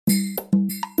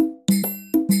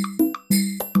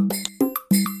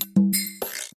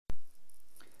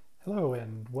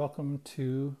welcome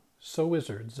to So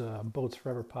Wizards, Bullets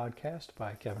Forever podcast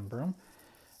by Kevin Broom.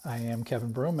 I am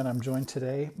Kevin Broom, and I'm joined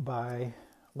today by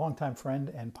longtime friend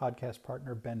and podcast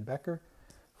partner Ben Becker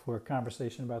for a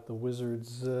conversation about the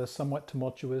Wizards' somewhat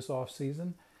tumultuous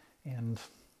offseason and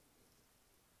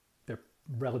their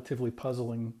relatively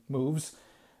puzzling moves.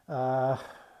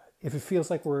 If it feels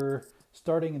like we're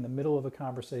starting in the middle of a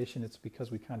conversation, it's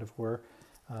because we kind of were.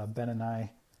 Ben and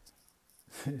I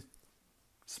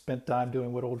spent time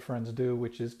doing what old friends do,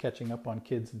 which is catching up on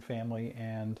kids and family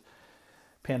and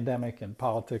pandemic and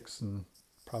politics and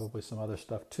probably some other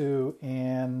stuff too.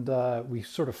 And we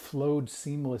sort of flowed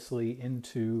seamlessly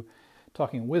into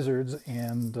talking Wizards,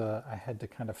 and I had to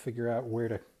kind of figure out where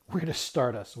to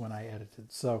start us when I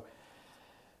edited. So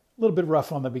a little bit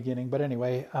rough on the beginning, but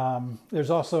anyway, there's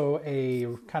also a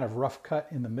kind of rough cut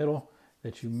in the middle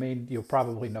that you'll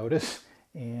probably notice,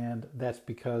 and that's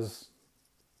because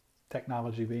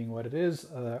technology being what it is,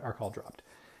 our call dropped.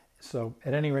 So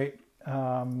at any rate,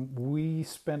 we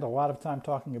spend a lot of time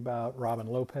talking about Robin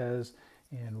Lopez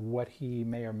and what he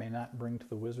may or may not bring to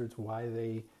the Wizards, why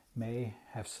they may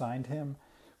have signed him.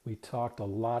 We talked a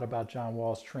lot about John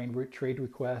Wall's trade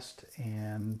request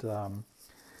and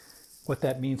what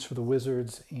that means for the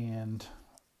Wizards and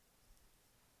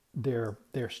their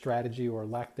strategy or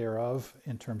lack thereof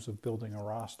in terms of building a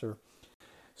roster.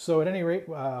 So at any rate,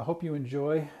 I hope you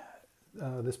enjoy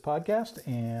this podcast,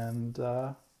 and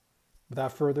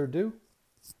without further ado,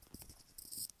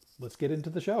 let's get into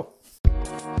the show.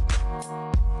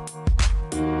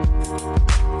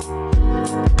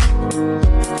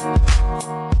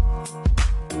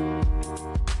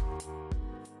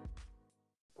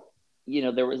 You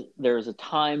know, there was a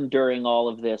time during all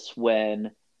of this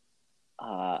when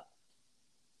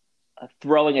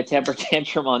throwing a temper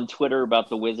tantrum on Twitter about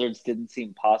the Wizards didn't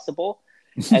seem possible.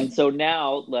 And so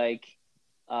now,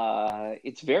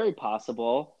 it's very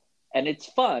possible, and it's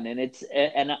fun, and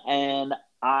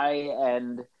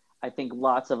I think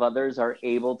lots of others are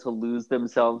able to lose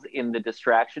themselves in the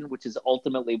distraction, which is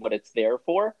ultimately what it's there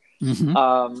for.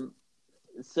 Mm-hmm.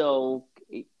 So,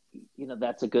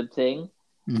 that's a good thing.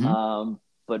 Mm-hmm.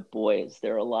 But boy, is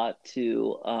there a lot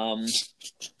to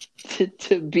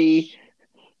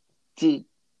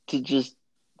just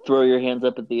throw your hands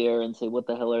up in the air and say, what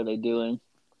the hell are they doing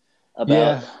about?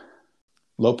 Yeah.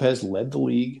 Lopez led the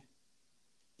league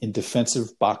in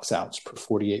defensive box outs per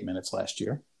 48 minutes last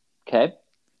year. Okay.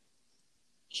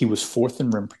 He was fourth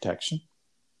in rim protection.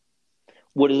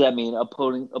 What does that mean?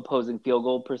 Opposing field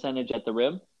goal percentage at the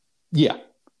rim? Yeah.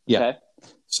 Okay.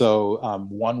 So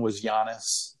one was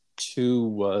Giannis, two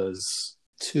was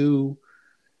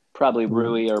probably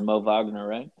Rui or Mo Wagner,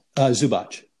 right?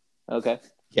 Zubac. Okay.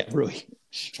 Yeah, Rui.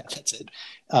 Yeah, that's it.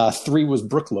 Three was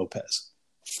Brook Lopez.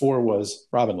 Four was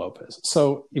Robin Lopez.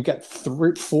 So you've got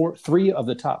three of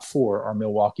the top four are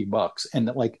Milwaukee Bucks. And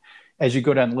as you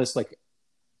go down the list,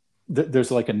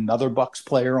 there's another Bucks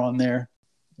player on there.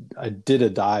 I did a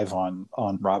dive on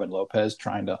Robin Lopez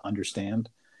trying to understand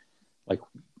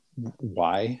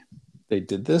why they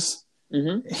did this.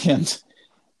 Mm-hmm. And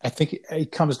I think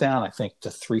it comes down, to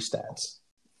three stats.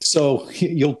 So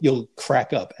you'll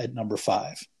crack up at number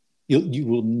 5. You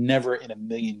will never in a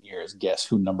million years guess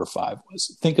who number 5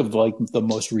 was. Think of the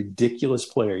most ridiculous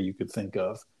player you could think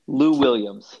of. Lou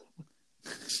Williams.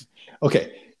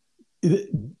 Okay.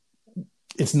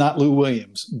 It's not Lou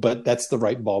Williams, but that's the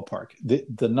right ballpark.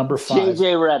 The number 5.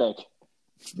 JJ Redick.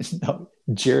 No,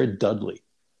 Jared Dudley.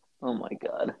 Oh my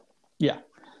God. Yeah.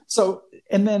 So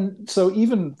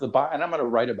even and I'm going to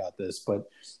write about this, but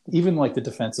even the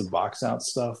defensive box out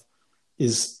stuff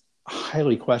is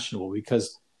highly questionable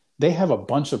because they have a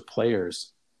bunch of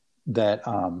players that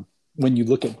when you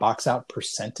look at box out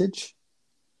percentage,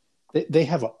 they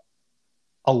have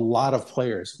a lot of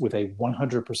players with a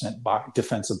 100%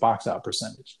 defensive box out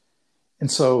percentage. And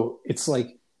so it's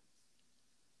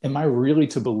am I really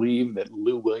to believe that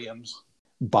Lou Williams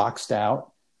boxed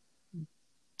out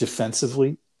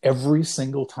defensively every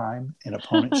single time an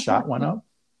opponent's shot went up?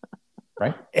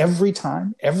 Right? Every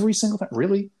single time.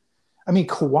 Really? I mean,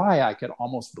 Kawhi, I could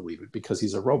almost believe it because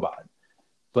he's a robot.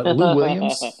 But Lou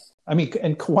Williams, and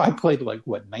Kawhi played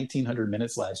 1,900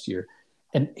 minutes last year,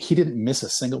 and he didn't miss a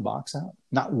single box out.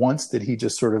 Not once did he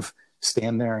just sort of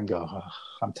stand there and go, oh,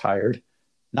 I'm tired.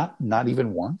 Not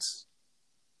even once.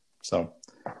 So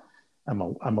I'm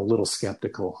a little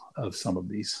skeptical of some of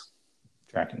these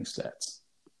tracking stats.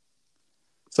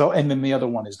 So, and then the other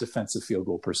one is defensive field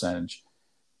goal percentage,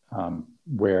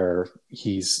 where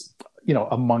he's,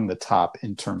 among the top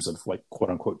in terms of quote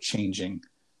unquote changing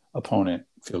opponent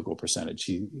field goal percentage.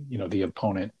 The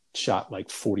opponent shot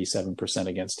 47%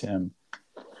 against him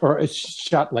or it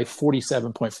shot like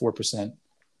 47.4%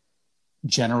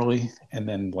 generally, and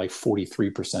then like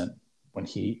 43% when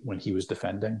he was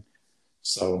defending.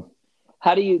 So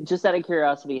how do you, just out of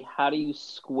curiosity, how do you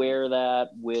square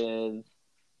that with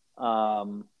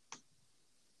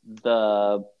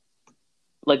the,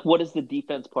 like, what does the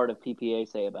defense part of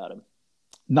PPA say about him?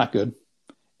 Not good.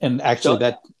 And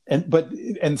actually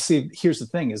see, here's the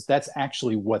thing is that's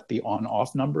actually what the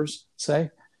on-off numbers say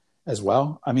as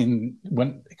well. I mean,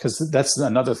 because that's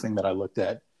another thing that I looked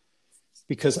at,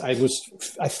 because I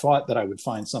thought that I would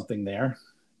find something there.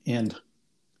 And,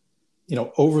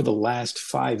 over the last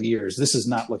 5 years, this is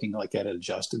not looking like at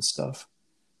adjusted stuff,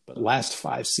 but last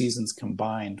 5 seasons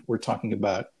combined, we're talking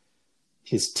about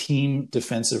his team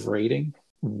defensive rating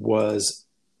was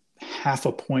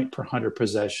 0.5 point per 100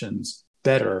 possessions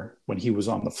better when he was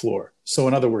on the floor. So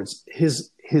in other words,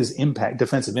 his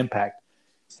defensive impact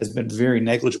has been very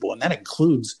negligible. And that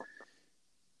includes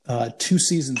 2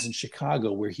 seasons in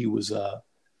Chicago where he was,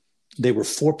 they were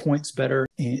 4 points better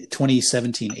in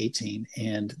 2017-18,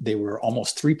 and they were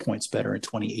almost 3 points better in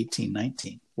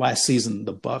 2018-19. Last season,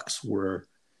 the Bucks were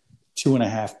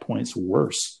 2.5 points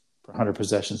worse per 100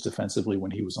 possessions defensively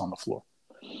when he was on the floor.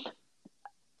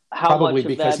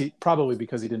 Probably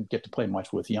because he didn't get to play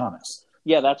much with Giannis.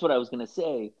 Yeah, that's what I was going to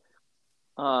say.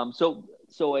 So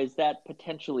is that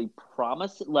potentially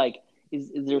promise? Like,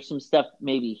 is there some stuff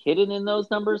maybe hidden in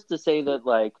those numbers to say that,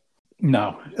 like?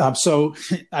 No. So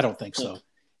I don't think so.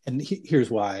 And here's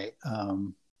why.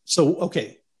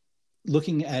 Okay,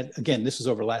 looking at, again, this is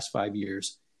over the last 5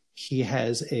 years, he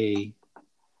has a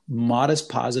modest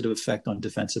positive effect on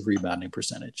defensive rebounding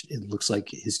percentage. It looks like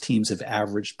his teams have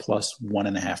averaged plus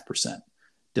 1.5%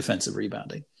 defensive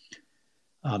rebounding.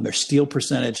 Their steal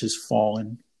percentage has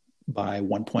fallen by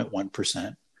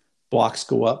 1.1%. Blocks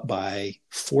go up by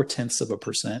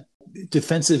 0.4%.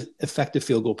 Defensive effective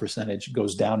field goal percentage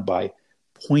goes down by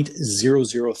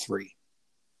 0.003.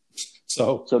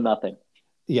 So nothing.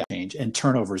 Yeah, change. And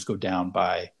turnover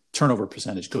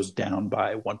percentage goes down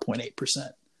by 1.8%.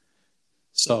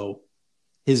 So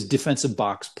his defensive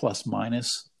box plus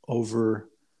minus over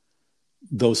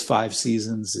those 5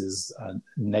 seasons is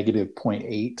negative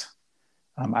 0.8.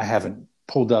 I haven't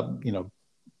pulled up,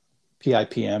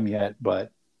 PIPM yet,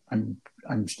 but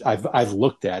I've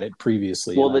looked at it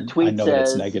previously. Well, the tweet I know says, that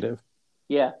it's negative.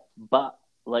 Yeah, but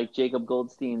like Jacob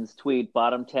Goldstein's tweet,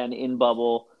 bottom 10 in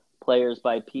bubble players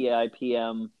by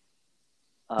PIPM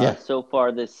so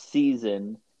far this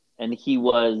season, and he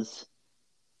was,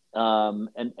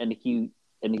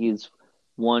 he's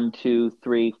 1, 2,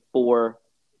 3, 4,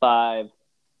 5,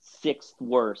 6th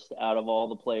worst out of all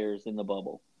the players in the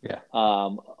bubble. Yeah.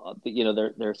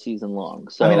 They're season long.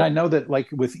 So I mean, I know that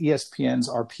like with ESPN's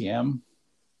RPM,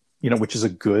 which is a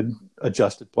good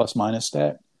adjusted plus minus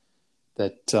stat,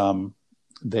 that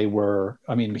they were,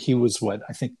 I mean, he was what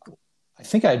I think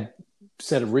I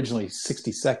said originally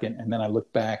 62nd, and then I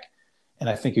looked back and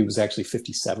I think he was actually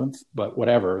 57th, but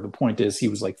whatever. The point is he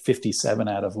was like 57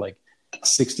 out of like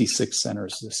 66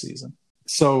 centers this season.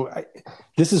 So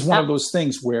this is one of those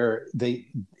things where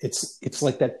it's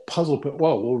like that puzzle.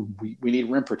 We need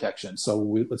rim protection, so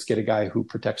let's get a guy who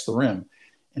protects the rim,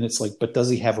 and it's like, but does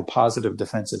he have a positive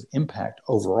defensive impact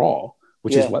overall,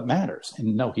 which is what matters?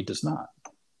 And no, he does not.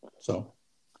 So,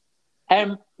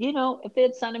 and if they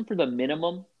had signed him for the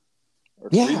minimum or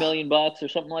 $3 million or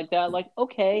something like that, like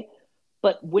okay,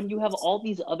 but when you have all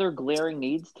these other glaring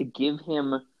needs, to give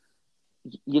him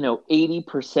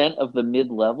 80% of the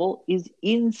mid-level is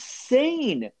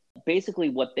insane. Basically,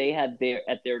 what they had there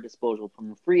at their disposal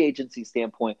from a free agency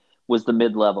standpoint was the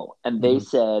mid-level. And they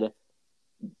said,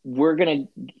 we're going to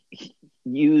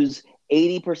use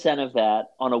 80% of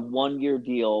that on a 1-year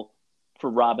deal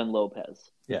for Robin Lopez.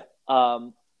 Yeah.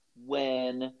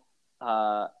 When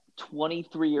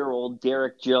 23-year-old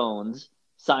Derek Jones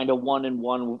signed a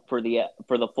 1-and-1 for the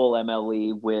full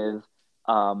MLE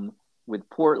with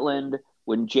Portland,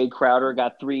 when Jay Crowder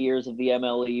got 3 years of the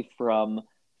MLE from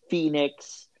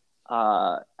Phoenix.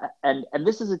 And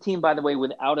this is a team, by the way,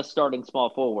 without a starting small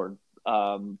forward,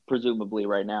 presumably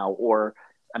right now. Or,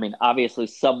 I mean, obviously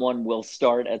someone will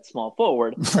start at small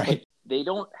forward. Right. They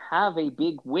don't have a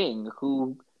big wing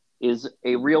who is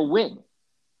a real wing.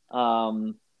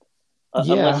 Unless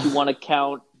you want to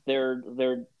count their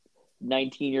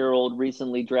 19-year-old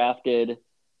recently drafted,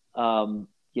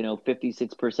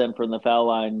 56% from the foul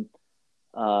line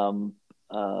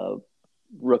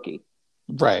rookie.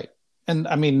 Right. And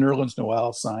I mean, Nerlens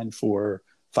Noel signed for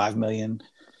 $5 million.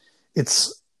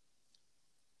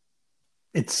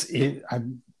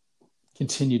 I'm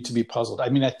continued to be puzzled. I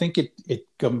mean, I think it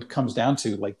comes down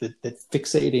to like that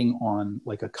fixating on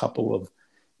like a couple of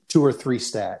two or three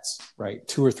stats, right?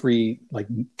 Two or three like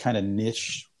kind of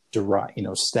niche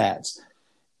stats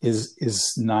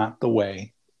is not the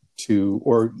way to,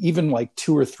 or even like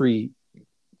two or three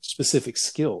specific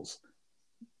skills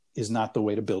is not the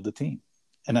way to build a team.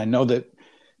 And I know that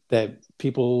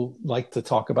people like to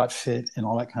talk about fit and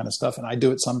all that kind of stuff, and I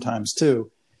do it sometimes too.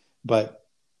 But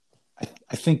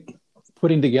I think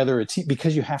putting together a team,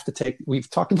 because you have to take, we've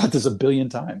talked about this a billion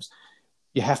times,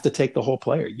 you have to take the whole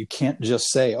player. You can't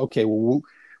just say, okay, well,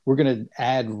 we're going to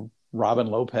add Robin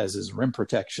Lopez's rim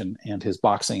protection and his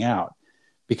boxing out,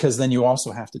 because then you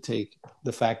also have to take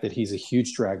the fact that he's a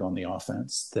huge drag on the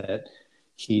offense, that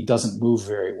he doesn't move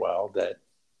very well, that,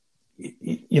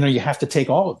 you have to take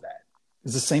all of that.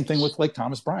 It's the same thing with like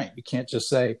Thomas Bryant. You can't just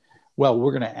say, well,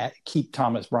 we're going to keep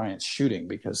Thomas Bryant shooting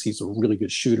because he's a really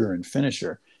good shooter and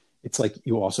finisher. It's like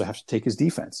you also have to take his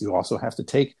defense. You also have to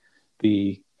take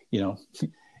the,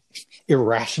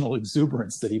 irrational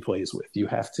exuberance that he plays with. You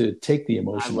have to take the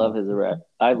emotion.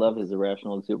 I love his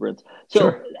irrational exuberance. So,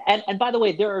 sure. And by the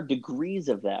way, there are degrees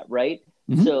of that, right?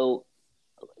 Mm-hmm. So,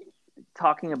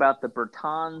 talking about the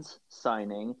Bertans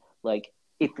signing, like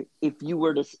if you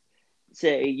were to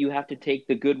say you have to take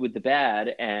the good with the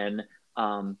bad, and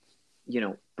Bertans,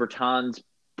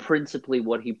 principally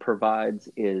what he provides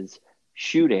is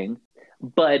shooting,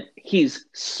 but he's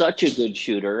such a good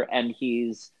shooter, and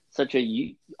he's such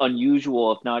a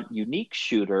unusual, if not unique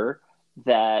shooter,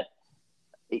 that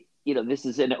this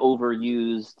is an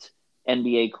overused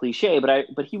NBA cliche,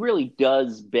 but he really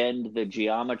does bend the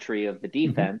geometry of the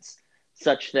defense, mm-hmm.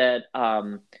 such that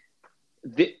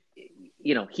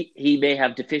he may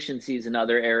have deficiencies in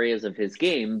other areas of his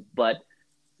game, but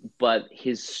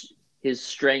his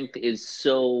strength is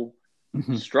so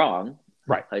mm-hmm. strong.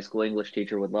 Right, high school English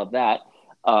teacher would love that.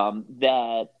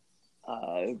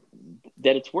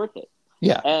 That it's worth it.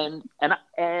 Yeah. And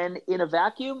in a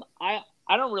vacuum, I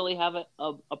don't really have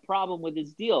a problem with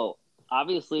his deal.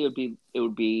 Obviously, it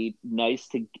would be nice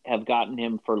to have gotten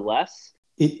him for less.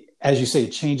 As you say,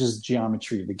 it changes the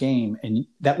geometry of the game, and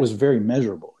that was very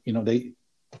measurable.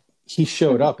 He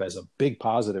showed up as a big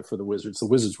positive for the Wizards. The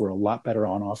Wizards were a lot better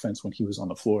on offense when he was on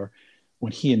the floor.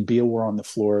 When he and Beal were on the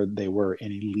floor, they were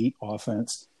an elite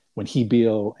offense. When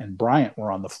Beal, and Bryant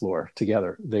were on the floor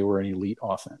together, they were an elite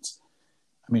offense.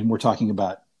 I mean, we're talking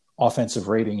about offensive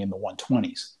rating in the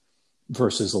 120s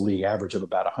versus a league average of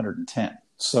about 110.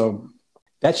 So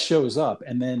that shows up.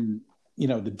 And then,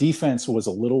 the defense was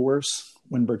a little worse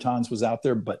when Bertans was out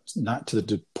there, but not to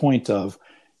the point of,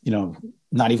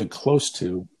 not even close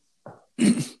to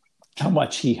how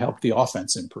much he helped the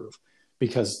offense improve,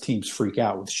 because teams freak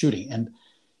out with shooting. And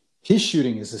his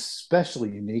shooting is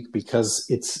especially unique because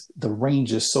the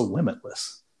range is so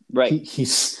limitless. Right.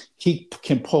 He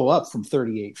can pull up from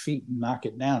 38 feet and knock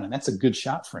it down, and that's a good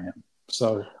shot for him.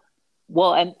 So,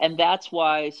 well, and that's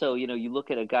why. So you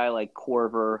look at a guy like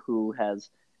Korver, who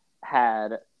has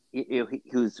had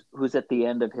who's at the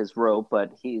end of his rope,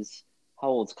 but he's, how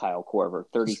old's Kyle Korver?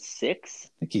 36. I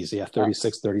think he's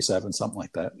 36, 37, something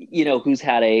like that. Who's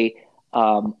had a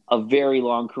very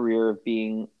long career of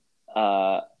being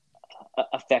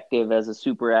effective as a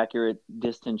super accurate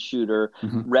distance shooter.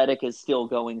 Mm-hmm. Redick is still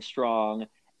going strong,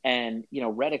 and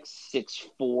Redick's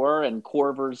 6'4" and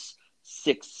Korver's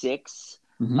 6'6".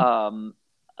 Mm-hmm.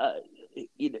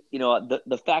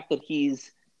 The fact that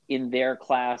he's in their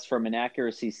class from an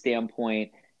accuracy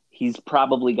standpoint, he's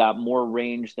probably got more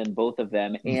range than both of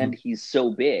them, mm-hmm. and he's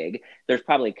so big. There's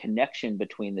probably a connection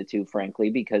between the two, frankly,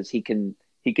 because he can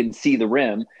see the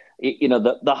rim.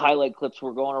 The highlight clips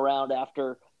were going around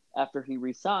after he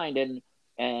re-signed,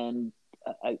 and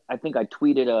I think I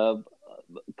tweeted a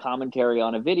commentary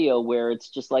on a video where it's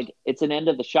just like it's an end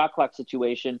of the shot clock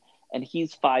situation, and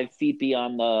he's 5 feet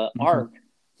beyond the mm-hmm. arc,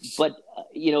 but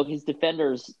his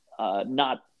defenders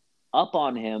not up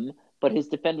on him, but his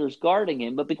defenders guarding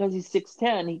him. But because he's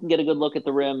 6'10", he can get a good look at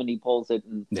the rim, and he pulls it,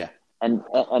 and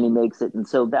he makes it. And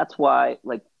so that's why,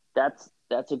 that's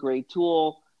a great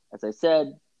tool. As I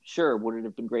said, sure, would it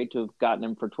have been great to have gotten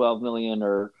him for $12 million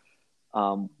or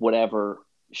whatever?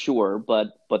 Sure,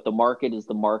 but the market is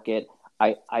the market.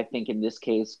 I think in this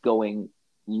case, going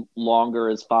longer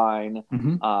is fine.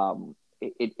 Mm-hmm.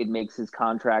 It makes his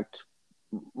contract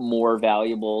more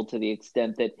valuable to the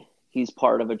extent that he's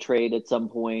part of a trade at some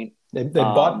point. They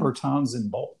bought Bertans in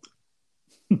bulk.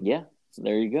 Yeah,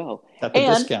 there you go. At the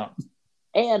discount.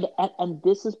 And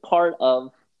this is part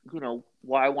of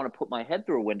why I want to put my head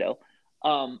through a window.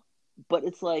 But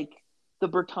it's like the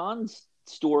Bertans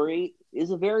story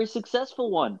is a very successful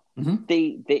one. Mm-hmm.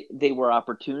 They were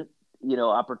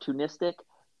opportunistic,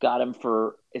 got him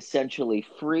for essentially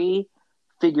free,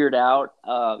 figured out.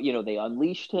 They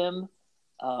unleashed him,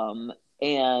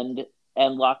 and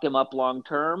locked him up long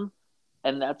term,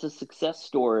 and that's a success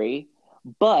story.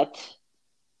 But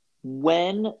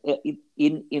when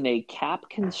in a cap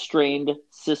constrained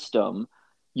system,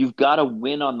 you've got to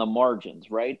win on the margins,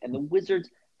 right? And the Wizards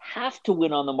have to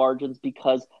win on the margins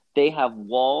because they have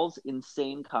Wall's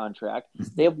insane contract.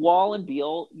 They have Wall and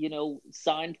Beal,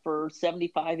 signed for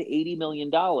 $75-80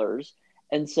 million.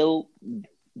 And so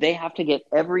they have to get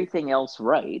everything else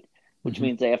right, which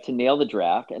means they have to nail the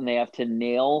draft and they have to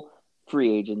nail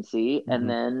free agency. And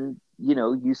then,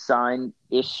 you sign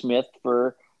Ish Smith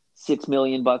for $6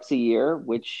 million a year,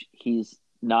 which he's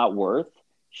not worth.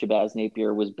 Shabazz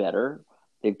Napier was better.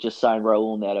 They've just signed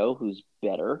Raul Neto, who's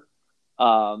better.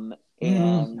 I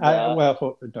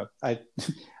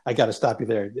got to stop you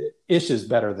there. Ish is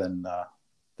better than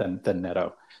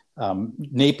Neto.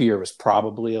 Napier was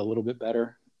probably a little bit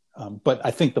better, but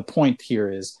I think the point here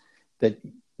is that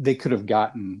they could have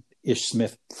gotten Ish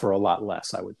Smith for a lot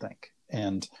less, I would think,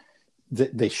 and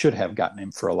they should have gotten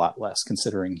him for a lot less,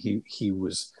 considering he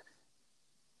was,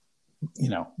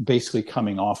 basically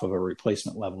coming off of a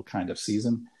replacement level kind of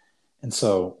season, and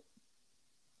so,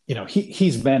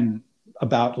 he's been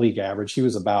about league average. He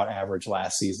was about average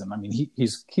last season. I mean,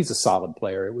 he's a solid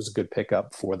player. It was a good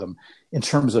pickup for them in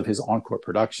terms of his on-court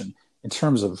production. In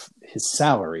terms of his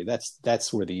salary,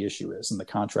 that's where the issue is, in the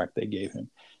contract they gave him.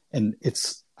 And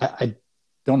I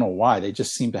don't know why they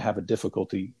just seem to have a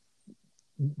difficulty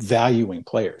valuing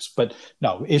players. But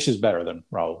no, Ish is better than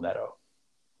Raul Neto.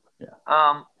 Yeah.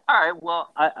 All right.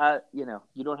 Well, I you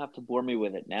don't have to bore me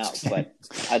with it now, but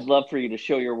I'd love for you to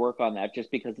show your work on that, just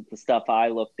because it's the stuff I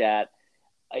looked at.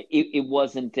 It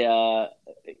wasn't, I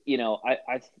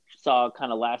saw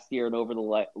kind of last year and over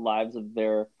the lives of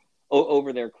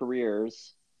over their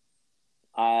careers.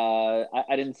 I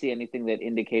didn't see anything that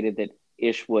indicated that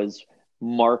Ish was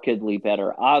markedly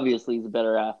better. Obviously, he's a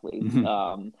better athlete.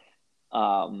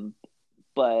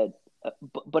 But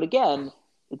again,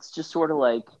 it's just sort of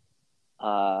like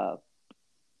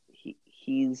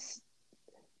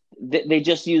they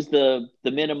just use the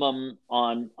minimum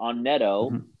on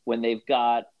Neto when they've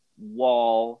got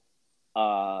Wall,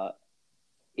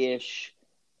 Ish,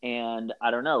 and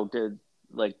I don't know. Do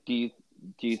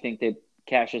you think that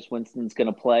Cassius Winston's going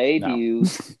to play? No.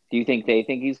 Do you think they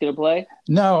think he's going to play?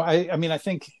 No, I mean, I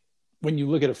think when you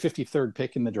look at a 53rd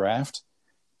pick in the draft,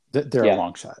 they're a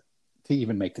long shot to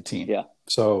even make the team. Yeah.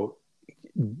 So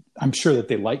I'm sure that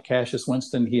they like Cassius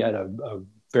Winston. He had a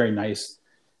very nice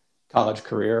college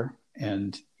career,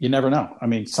 and you never know. I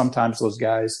mean, sometimes those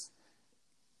guys,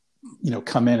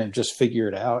 come in and just figure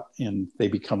it out, and they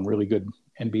become really good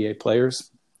NBA players.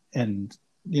 And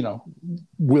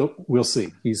we'll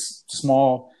see. He's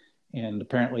small and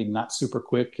apparently not super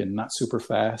quick and not super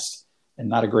fast and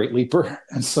not a great leaper,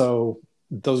 and so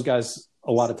those guys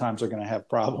a lot of times are going to have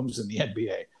problems in the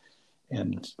NBA.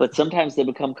 But sometimes they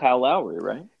become Kyle Lowry,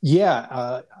 right?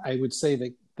 Yeah, I would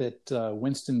say that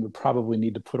Winston would probably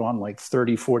need to put on like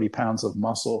 30-40 pounds of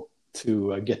muscle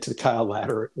to get to Kyle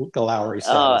Lowry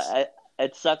status.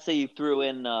 It sucks that you threw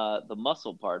in the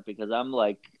muscle part, because I'm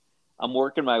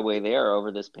working my way there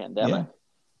over this pandemic.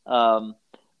 Yeah.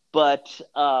 But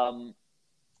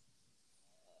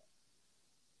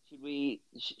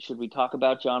should we talk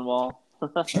about John Wall?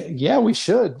 Yeah, we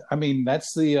should. I mean,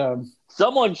 that's the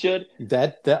someone should.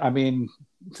 I mean,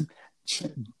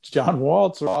 John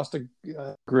Wall tossed a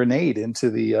grenade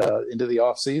into the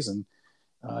off season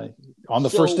on the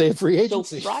first day of free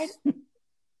agency. So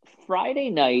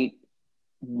Friday night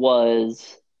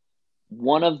was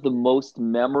one of the most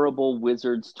memorable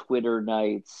Wizards Twitter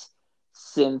nights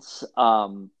since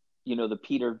the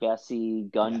Peter Vesey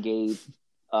Gungate.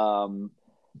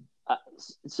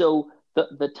 So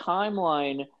the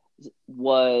timeline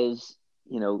was,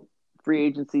 free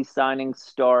agency signings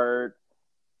start.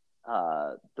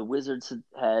 The Wizards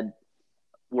had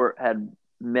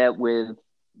met with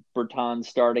Bertans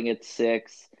starting at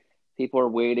 6. People are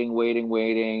waiting.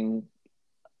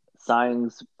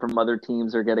 Signings from other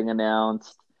teams are getting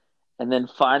announced. And then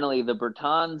finally the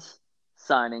Bertans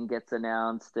signing gets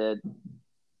announced at,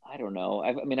 I don't know.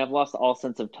 I've lost all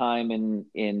sense of time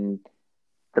in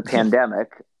the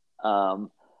pandemic.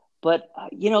 But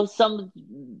some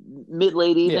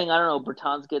mid-late evening, I don't know,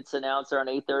 Bertans gets announced around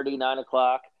 8:30, 9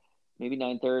 o'clock, maybe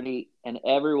 9:30, and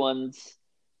everyone's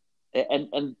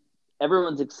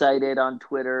excited on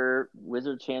Twitter.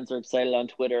 Wizards fans are excited on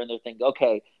Twitter, and they're thinking,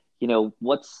 okay,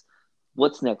 what's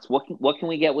next? What can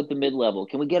we get with the mid-level?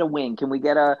 Can we get a wing? Can we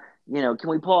get can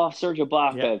we pull off Serge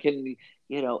Ibaka? Yeah. Can we,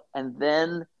 and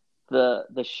then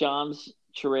the Shams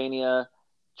Charania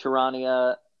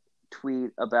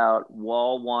tweet about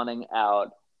Wall wanting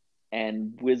out,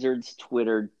 and Wizards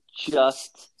Twitter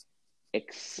just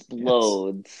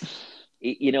explodes.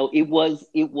 Yes. It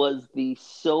was the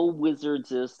so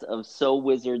Wizardsist of so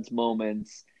Wizards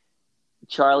moments.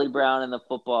 Charlie Brown and the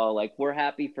football, like, we're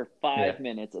happy for 5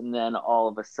 minutes, and then all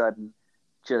of a sudden,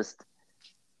 just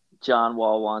John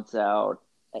Wall wants out.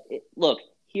 Look,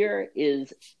 here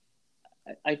is,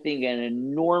 I think, an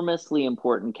enormously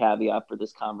important caveat for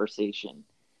this conversation,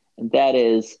 and that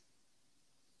is,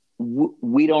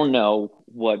 we don't know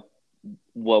what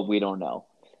we don't know.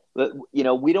 But,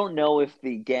 we don't know if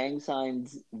the gang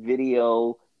signs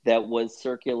video that was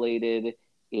circulated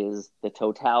is the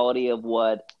totality of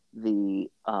what the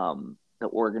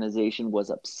organization was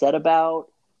upset about.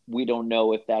 We don't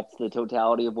know if that's the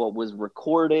totality of what was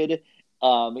recorded,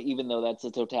 even though that's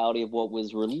the totality of what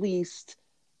was released.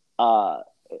 We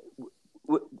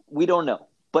don't know.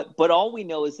 But all we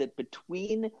know is that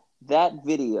between that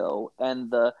video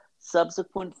and the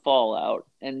subsequent fallout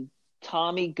and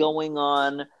Tommy going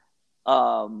on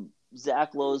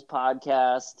Zach Lowe's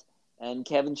podcast and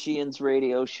Kevin Sheehan's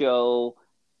radio show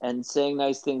and saying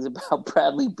nice things about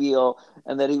Bradley Beal,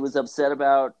 and that he was upset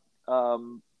about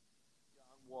John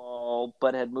Wall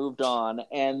but had moved on,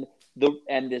 and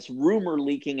this rumor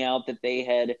leaking out that they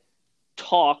had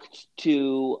talked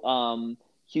to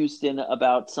Houston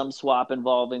about some swap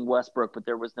involving Westbrook, but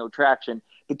there was no traction.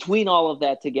 Between all of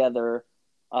that together,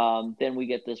 then we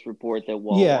get this report that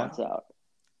Wall wants out.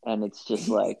 And it's just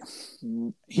like,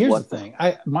 here's the thing.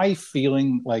 My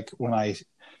feeling, like, when I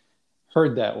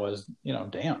heard that was,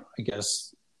 damn, I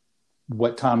guess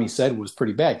what Tommy said was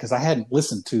pretty bad, because I hadn't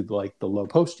listened to the Low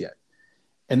Post yet.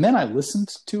 And then I listened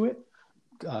to it,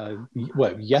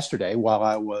 yesterday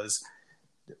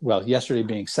yesterday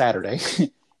being Saturday,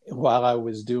 while I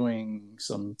was doing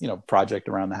some, project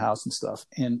around the house and stuff.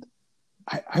 And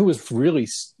I was really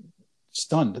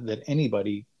stunned that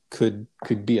anybody could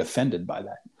be offended by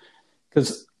that.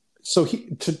 Because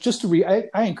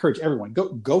I encourage everyone,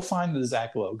 go find the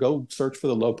Zach Lowe, go search for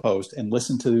the Low Post and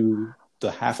listen to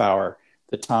the half hour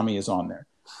that Tommy is on there.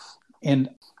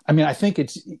 And I mean, I think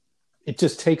it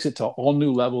just takes it to all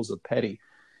new levels of petty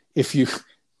if you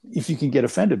can get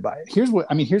offended by it. Here's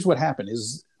what happened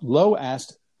is Lowe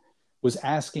was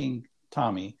asking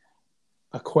Tommy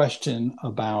a question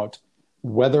about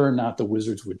whether or not the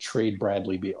Wizards would trade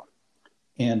Bradley Beal.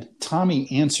 And Tommy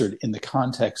answered in the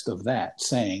context of that,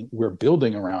 saying, we're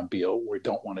building around Beal. We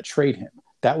don't want to trade him.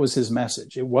 That was his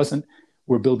message. It wasn't,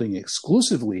 we're building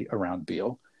exclusively around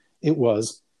Beal. It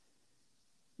was,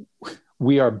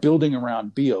 we are building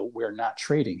around Beal. We're not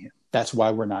trading him. That's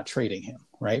why we're not trading him,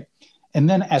 right? And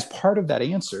then as part of that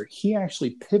answer, he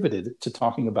actually pivoted to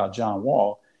talking about John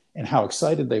Wall and how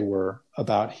excited they were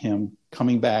about him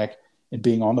coming back and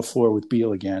being on the floor with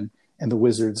Beal again, and the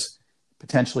Wizards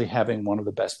potentially having one of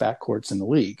the best backcourts in the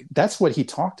league. That's what he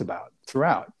talked about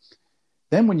throughout.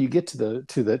 Then when you get to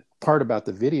the part about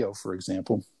the video, for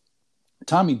example,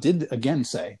 Tommy did again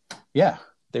say, yeah,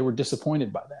 they were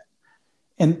disappointed by that.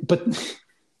 But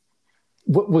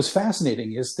what was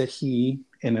fascinating is that he,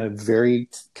 in a very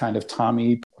kind of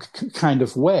Tommy kind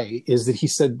of way, is that he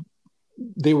said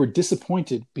they were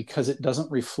disappointed because it doesn't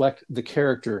reflect the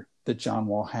character that John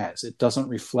Wall has. It doesn't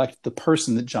reflect the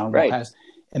person that John Wall has.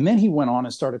 And then he went on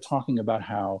and started talking about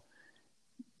how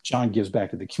John gives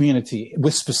back to the community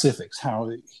with specifics, how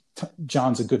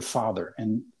John's a good father.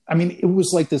 And I mean, it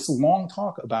was like this long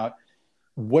talk about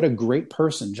what a great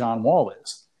person John Wall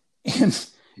is. And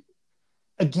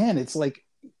again, it's like,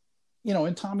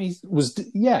 and Tommy was,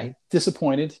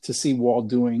 disappointed to see Wall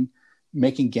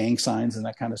making gang signs and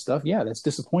that kind of stuff. Yeah, that's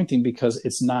disappointing because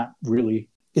it's not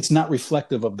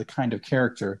reflective of the kind of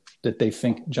character that they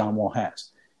think John Wall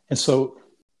has. And so,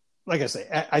 like I say,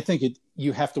 I think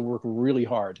you have to work really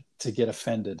hard to get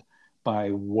offended by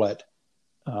what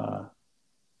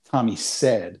Tommy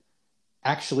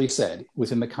actually said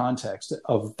within the context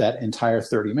of that entire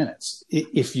 30 minutes.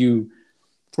 If you,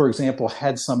 for example,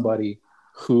 had somebody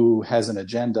who has an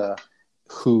agenda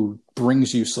who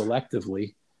brings you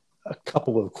selectively a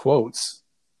couple of quotes,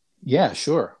 yeah,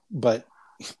 sure. But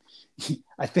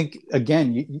I think,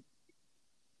 again,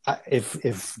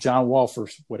 if John Wall, for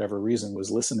whatever reason,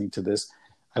 was listening to this,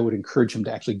 I would encourage him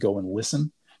to actually go and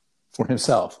listen for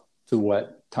himself to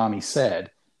what Tommy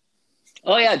said.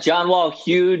 Oh yeah, John Wall,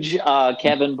 huge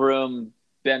Kevin Broom,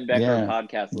 Ben Becker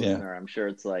podcast listener. I'm sure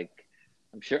it's like,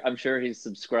 I'm sure he's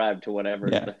subscribed to whatever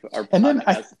our and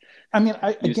podcast. Then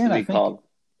I think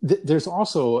there's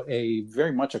also a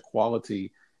very much a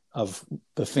quality of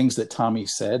the things that Tommy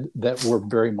said that were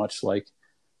very much like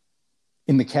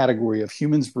in the category of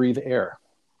humans breathe air.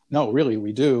 no, really,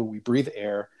 we do. We breathe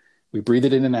air, we breathe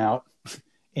it in and out,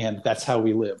 and that's how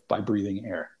we live, by breathing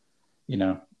air. You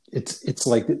know, it's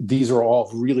like these are all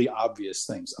really obvious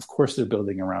things. Of course, they're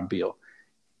building around Beal.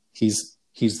 He's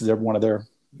one of their,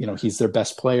 you know, he's their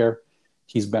best player.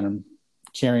 He's been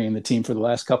carrying the team for the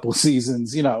last couple of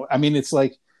seasons. You know, I mean, it's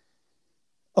like,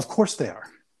 of course they are,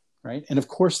 right? And of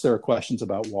course there are questions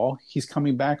about Wall. He's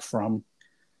coming back from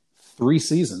 3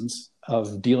 seasons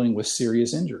of dealing with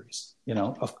serious injuries, you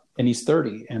know, and he's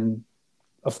 30. And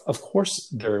of course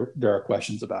there are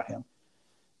questions about him.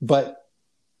 But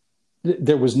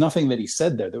there was nothing that he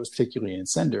said there that was particularly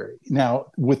incendiary. Now,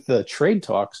 with the trade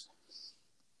talks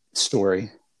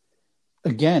story,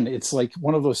 again, it's like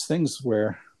one of those things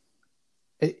where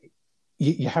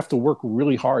you have to work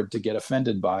really hard to get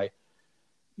offended by,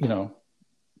 you know,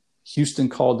 Houston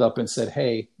called up and said,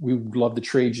 hey, we would love to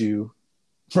trade you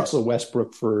Russell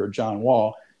Westbrook for John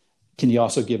Wall. Can you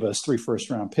also give us 3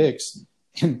 first-round picks?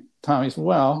 And Tommy's,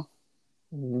 well,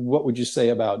 what would you say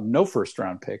about no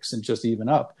first-round picks and just even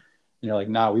up? And you're like,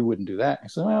 nah, we wouldn't do that. I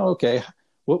said, well, okay.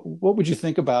 What would you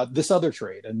think about this other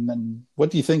trade? And then what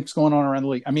do you think is going on around the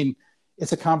league? I mean,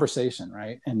 it's a conversation,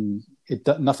 right? And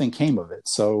nothing came of it.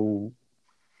 So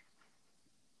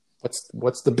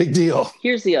what's the big deal?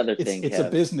 Here's the other thing. It's a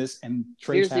business, and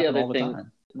trades happen all the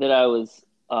time. That I was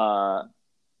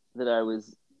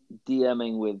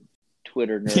DMing with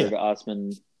Twitter nerd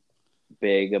Osman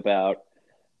Big about.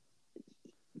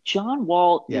 John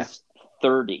Wall is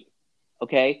 30.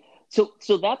 Okay. So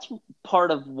that's part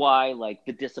of why, like,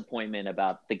 the disappointment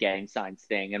about the gang signs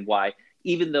thing, and why,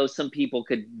 even though some people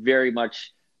could very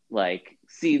much like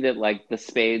see that, like, the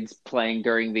Spades playing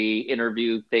during the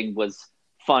interview thing was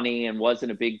funny and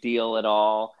wasn't a big deal at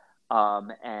all,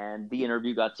 and the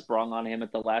interview got sprung on him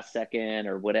at the last second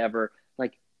or whatever.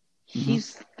 Like,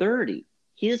 he's 30.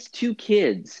 He has 2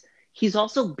 kids. He's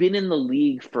also been in the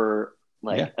league for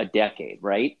a decade,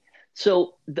 right?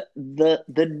 So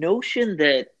the notion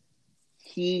that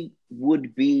he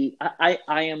would be,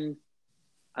 I'm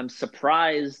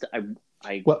surprised. I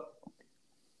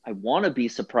want to be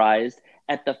surprised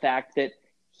at the fact that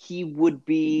he would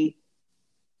be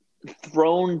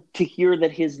thrown to hear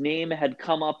that his name had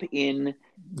come up in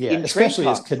especially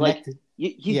as connected.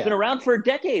 Like, he's been around for a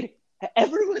decade.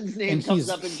 Everyone's name comes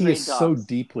up in trade talks. He is so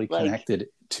deeply connected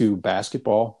to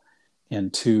basketball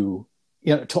and to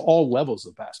all levels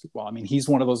of basketball. I mean, he's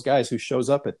one of those guys who shows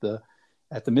up at the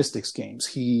Mystics games.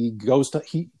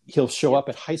 He'll show up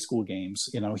at high school games.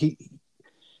 You know, he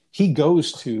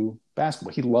goes to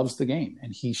basketball. He loves the game,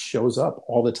 and he shows up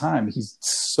all the time. He's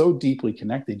so deeply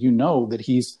connected. You know that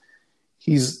he's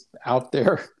out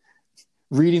there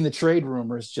reading the trade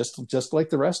rumors just like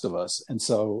the rest of us. And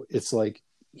so it's like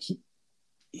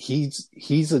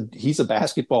he's a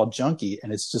basketball junkie,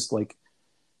 and it's just like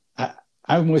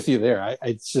I'm with you there.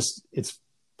 It's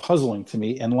puzzling to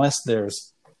me unless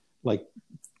there's like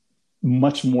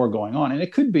much more going on. And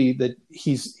it could be that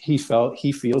he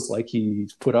feels like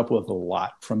he's put up with a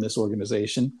lot from this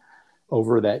organization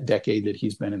over that decade that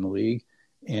he's been in the league,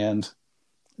 and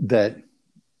that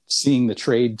seeing the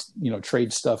trade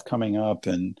stuff coming up,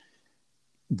 and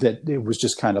that it was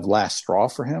just kind of last straw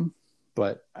for him.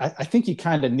 But I think you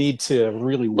kind of need to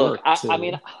really work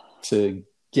to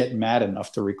get mad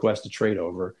enough to request a trade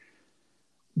over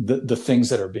the things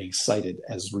that are being cited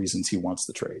as reasons he wants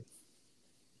the trade.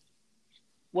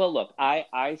 Well, look,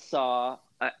 I saw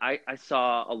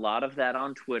a lot of that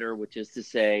on Twitter, which is to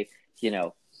say, you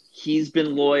know, he's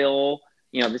been loyal.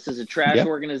 You know, this is a trash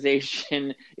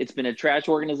organization. It's been a trash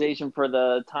organization for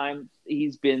the time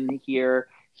he's been here.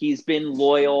 He's been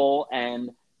loyal,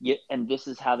 and this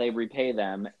is how they repay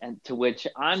them. And to which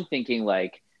I'm thinking,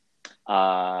 like,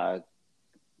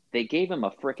 they gave him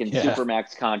a freaking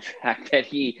Supermax contract that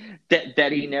he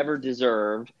never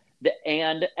deserved.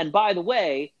 And by the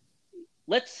way,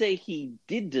 let's say he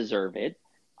did deserve it.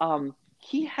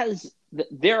 He has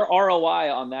their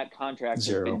ROI on that contract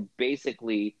has been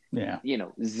basically,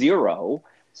 zero.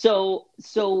 So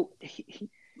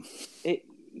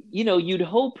you'd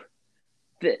hope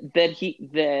that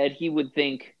he would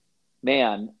think,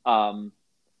 man,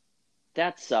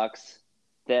 that sucks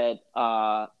that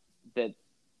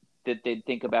they'd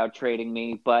think about trading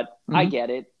me, but I get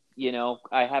it. You know,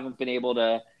 I haven't been able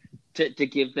to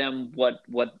give them what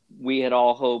we had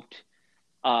all hoped.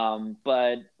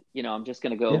 But you know, I'm just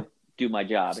going to go do my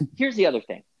job. Here's the other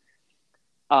thing.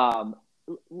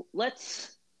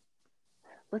 Let's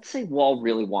say Wall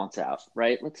really wants out,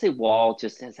 right? Let's say Wall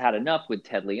just has had enough with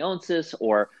Ted Leonsis,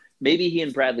 or maybe he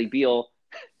and Bradley Beal,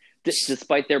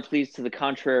 despite their pleas to the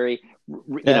contrary,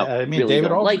 really David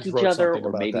don't like each other,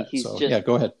 or maybe he's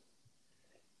go ahead.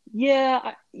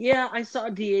 Yeah, I saw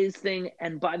DA's thing,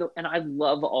 and I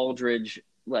love Aldridge.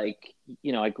 Like,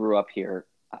 I grew up here.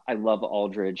 I love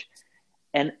Aldridge,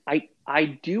 and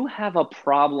I do have a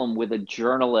problem with a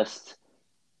journalist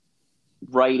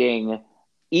writing,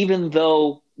 even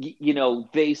though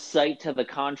they cite to the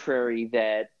contrary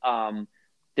that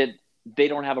they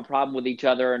don't have a problem with each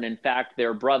other, and in fact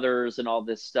they're brothers and all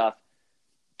this stuff.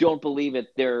 Don't believe it.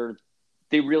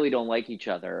 They really don't like each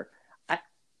other.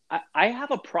 I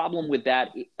have a problem with that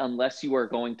unless you are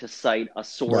going to cite a Right.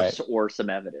 source or some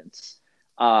evidence.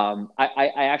 I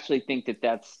actually think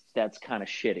that's kind of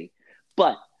shitty.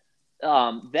 But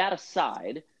that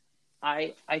aside,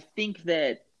 I think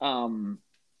that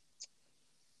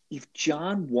if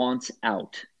John wants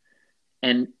out,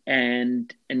 and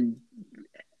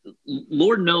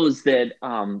Lord knows that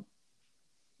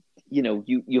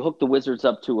you hook the Wizards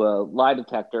up to a lie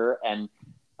detector, and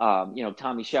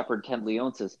Tommy Shepard, Ken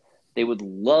Leonsis, they would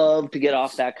love to get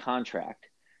off that contract.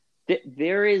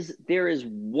 There is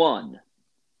one,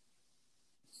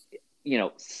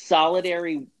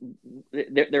 solitary.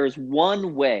 There is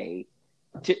one way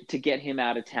to get him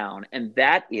out of town, and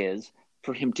that is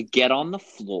for him to get on the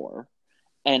floor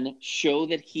and show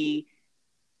that he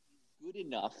good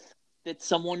enough that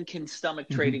someone can stomach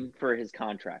trading for his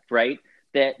contract, right?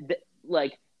 That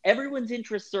like everyone's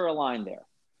interests are aligned there.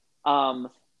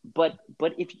 But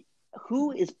if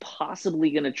who is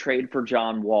possibly going to trade for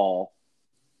John Wall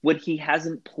when he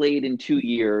hasn't played in 2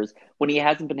 years, when he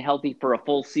hasn't been healthy for a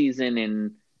full season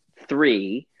in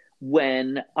 3,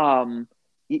 when when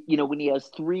he has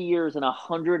 3 years and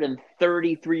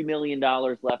 $133 million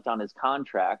left on his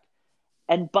contract.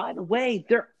 And by the way,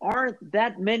 there aren't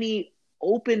that many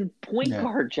open point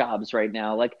guard jobs right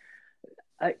now. Like,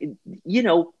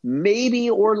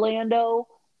 maybe Orlando,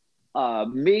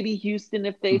 maybe Houston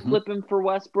if they flip him for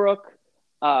Westbrook.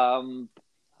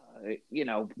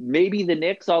 Maybe the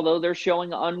Knicks, although they're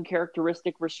showing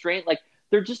uncharacteristic restraint. Like,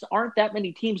 there just aren't that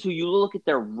many teams who you look at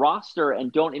their roster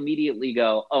and don't immediately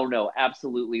go, oh no,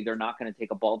 absolutely, they're not going to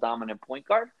take a ball dominant point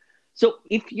guard. So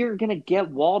if you're going to get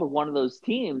Wall to one of those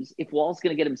teams, if Wall's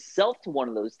going to get himself to one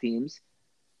of those teams,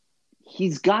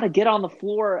 he's got to get on the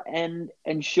floor and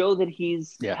show that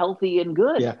he's healthy and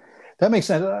good. Yeah, that makes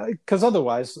sense. Because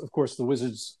otherwise, of course, the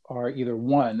Wizards are either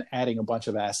one, adding a bunch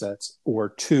of assets, or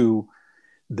two,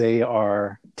 they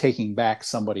are taking back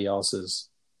somebody else's,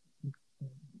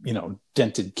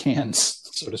 dented cans,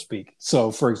 so to speak.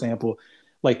 So, for example,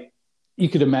 like you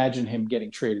could imagine him getting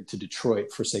traded to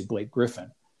Detroit for, say, Blake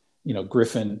Griffin.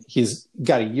 Griffin, he's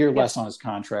got a year less on his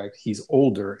contract. He's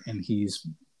older and he's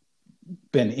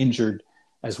been injured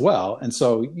as well. And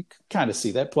so you kind of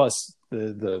see that. Plus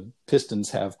the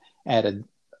Pistons have added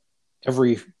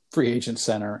every free agent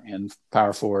center and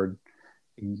power forward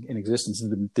in existence.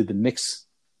 Did the Knicks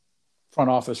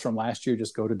front office from last year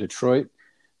just go to Detroit?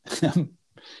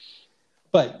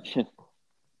 But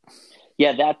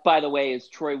yeah, that, by the way, is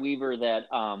Troy Weaver that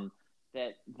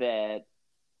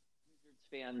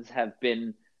fans have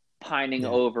been pining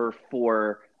over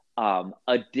for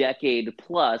a decade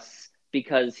plus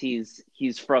because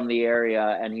he's from the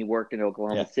area and he worked in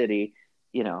Oklahoma City.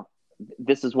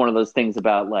 This is one of those things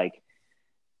about, like,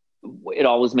 it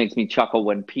always makes me chuckle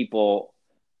when people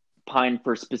pine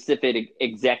for specific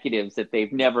executives that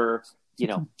they've never,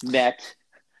 met,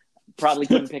 probably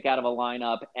couldn't pick out of a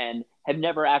lineup, and have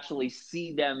never actually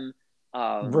see them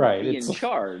be in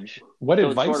charge. What so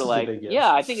advice sort of like, do they give?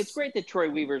 Yeah, I think it's great that Troy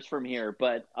Weaver's from here,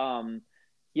 but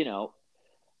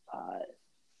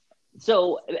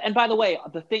so, and by the way,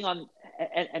 the thing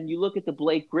and you look at the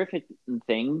Blake Griffin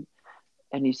thing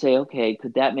and you say, okay,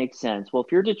 could that make sense? Well,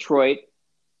 if you're Detroit,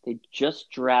 they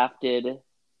just drafted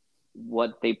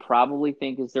what they probably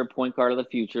think is their point guard of the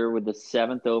future with the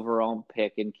 7th overall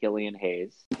pick in Killian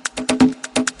Hayes.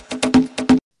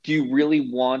 Do you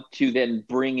really want to then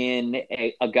bring in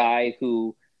a guy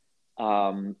who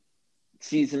a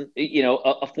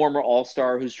former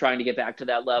All-Star who's trying to get back to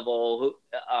that level,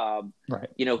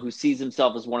 who sees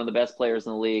himself as one of the best players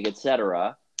in the league, et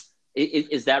cetera?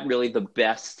 Is that really the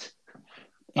best?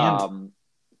 And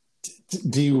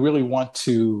do you really want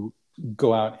to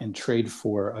go out and trade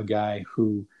for a guy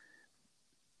who,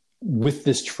 with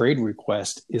this trade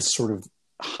request, is sort of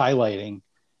highlighting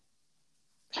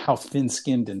how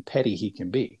thin-skinned and petty he can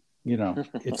be?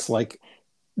 It's like,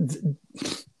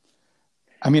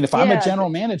 I mean, if I'm a general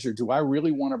manager, do I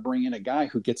really want to bring in a guy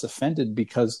who gets offended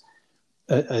because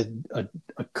a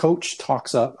coach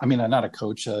talks up? I mean, not a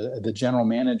coach, the general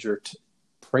manager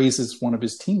praises one of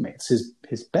his teammates,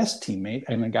 his best teammate,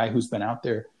 and a guy who's been out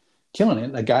there killing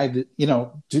it. A guy that,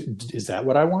 is that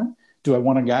what I want? Do I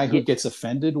want a guy who gets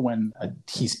offended when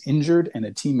he's injured and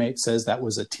a teammate says that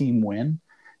was a team win?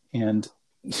 And,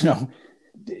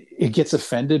 it gets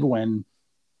offended when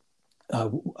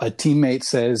a teammate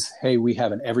says, hey, we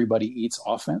have an everybody eats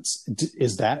offense.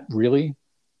 Is that really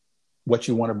what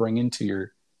you want to bring into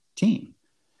your team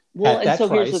at that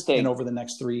price and over the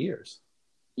next 3 years?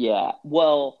 Yeah.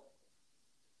 Well,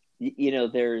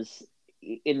 there's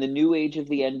in the new age of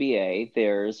the NBA,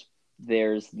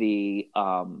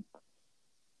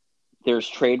 there's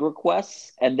trade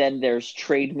requests, and then there's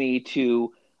trade me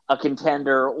to a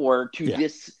contender or to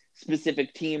this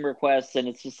specific team requests. And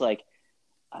it's just like,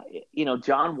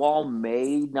 John Wall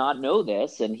may not know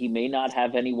this, and he may not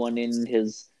have anyone in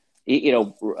his,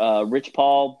 Rich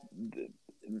Paul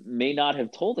may not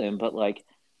have told him, but like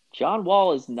John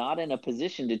Wall is not in a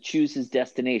position to choose his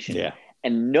destination. Yeah.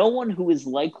 And no one who is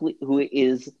likely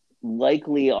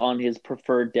on his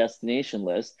preferred destination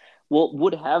list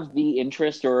would have the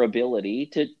interest or ability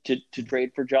to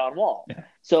trade for John Wall. Yeah.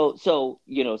 So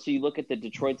you look at the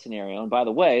Detroit scenario, and by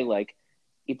the way, like,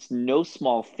 it's no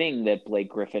small thing that Blake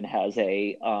Griffin has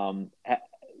his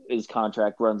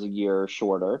contract runs a year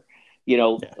shorter.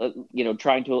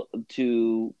 Trying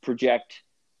to project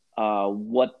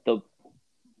what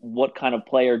kind of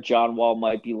player John Wall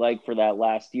might be like for that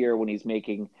last year when he's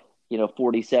making,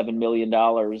 $47 million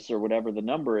or whatever the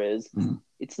number is. Mm-hmm.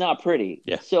 It's not pretty.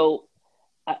 Yeah. So,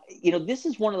 this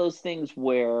is one of those things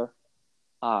where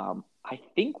I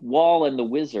think Wall and the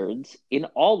Wizards, in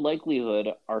all likelihood,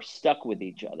 are stuck with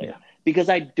each other, because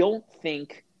I don't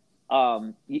think,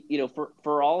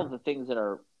 for all of the things that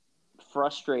are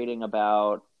frustrating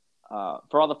about,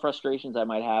 for all the frustrations I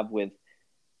might have with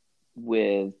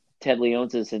Ted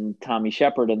Leonsis and Tommy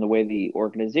Shepard and the way the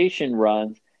organization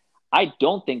runs, I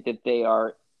don't think that they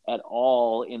are at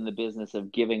all in the business of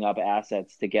giving up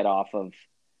assets to get off of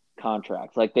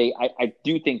contracts. Like I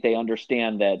do think they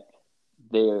understand that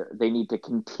they need to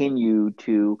continue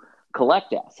to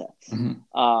collect assets.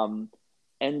 Mm-hmm.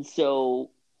 And so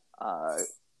I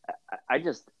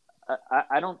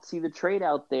don't see the trade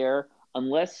out there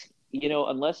unless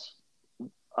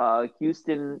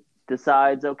Houston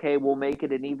decides, okay, we'll make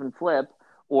it an even flip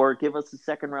or give us a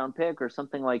second round pick or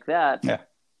something like that. Yeah.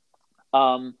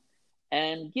 And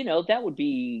that would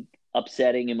be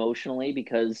upsetting emotionally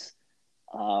because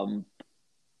I've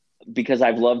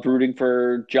loved rooting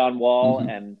for John Wall, mm-hmm.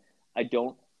 and I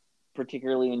don't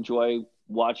particularly enjoy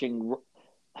watching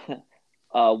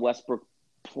Westbrook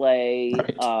play.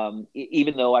 Right.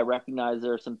 Even though I recognize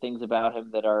there are some things about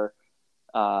him that are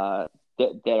that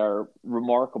are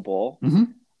remarkable.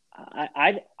 Mm-hmm.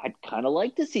 I'd kind of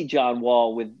like to see John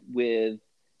Wall with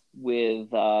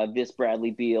this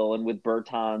Bradley Beal and with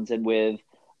Bertans and with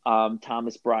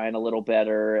Thomas Bryant a little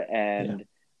better, and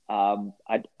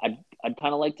I'd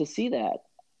kind of like to see that.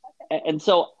 And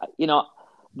so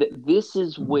this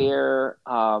is where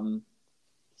Tommy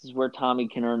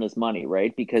can earn his money,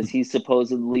 right? Because he's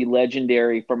supposedly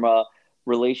legendary from a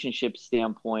relationship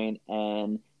standpoint,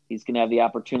 and he's going to have the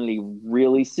opportunity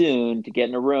really soon to get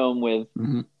in a room with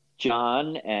mm-hmm.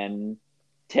 John and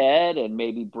Ted and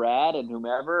maybe Brad and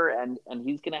whomever, and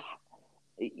he's going to,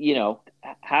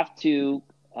 have to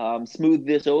smooth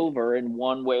this over in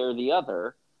one way or the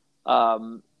other,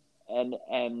 and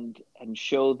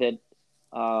show that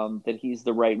that he's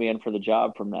the right man for the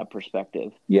job from that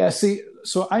perspective. Yeah. See,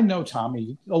 so I know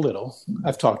Tommy a little.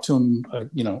 I've talked to him,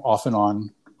 off and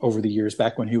on over the years,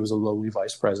 back when he was a lowly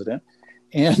vice president,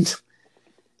 and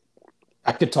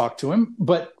I could talk to him.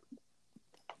 But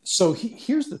so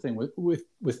here's the thing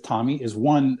with Tommy is,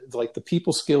 one, like, the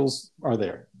people skills are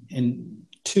there, and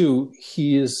two,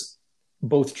 he is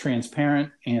both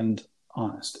transparent and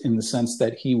honest in the sense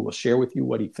that he will share with you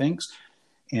what he thinks,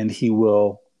 and he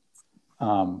will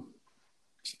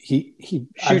he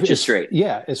shoot you straight.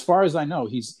 Yeah, as far as I know,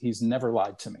 he's never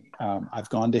lied to me. I've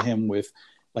gone to him with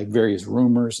like various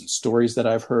rumors and stories that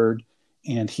I've heard,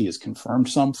 and he has confirmed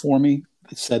some for me,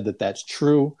 said that that's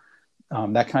true,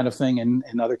 that kind of thing. And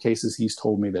in other cases, he's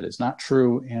told me that it's not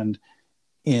true. And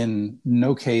in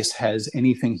no case has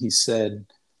anything he said,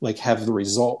 like, have the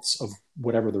results of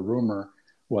whatever the rumor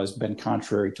was been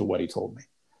contrary to what he told me.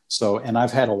 So, and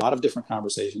I've had a lot of different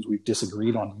conversations. We've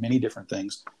disagreed on many different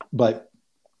things, but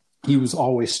he was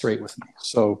always straight with me.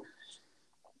 So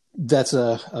that's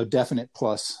a definite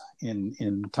plus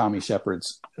in Tommy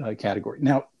Shepard's category.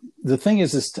 Now, the thing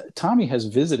is Tommy has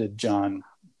visited John,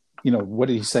 what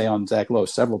did he say on Zach Lowe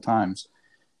several times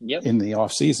in the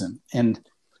off season. And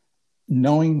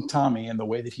knowing Tommy and the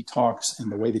way that he talks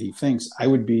and the way that he thinks,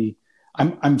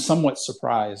 I'm somewhat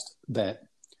surprised that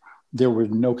there were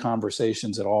no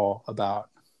conversations at all about,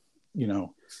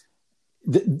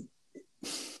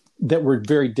 that were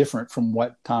very different from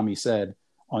what Tommy said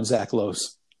on Zach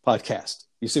Lowe's podcast.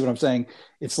 You see what I'm saying?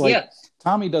 It's like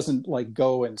Tommy doesn't like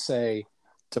go and say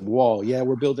to Wall, yeah,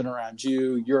 we're building around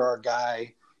you. You're our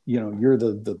guy. You're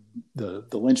the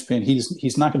linchpin.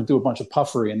 He's not going to do a bunch of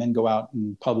puffery and then go out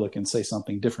in public and say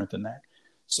something different than that.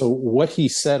 So what he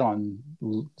said on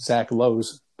Zach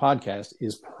Lowe's podcast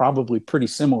is probably pretty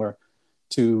similar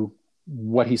to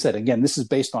what he said. Again, this is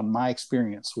based on my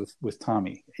experience with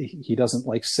Tommy. He doesn't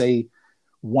like say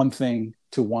one thing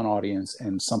to one audience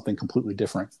and something completely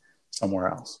different somewhere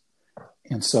else.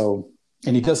 And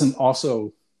he doesn't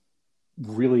also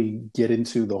really get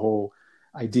into the whole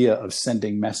idea of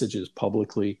sending messages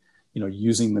publicly,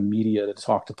 using the media to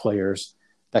talk to players,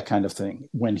 that kind of thing.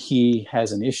 When he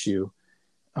has an issue,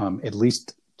 at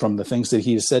least from the things that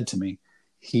he has said to me,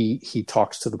 he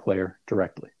talks to the player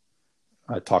directly,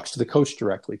 talks to the coach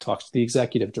directly, talks to the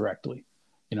executive directly.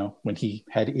 When he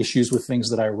had issues with things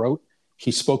that I wrote,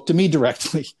 he spoke to me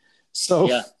directly.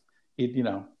 So,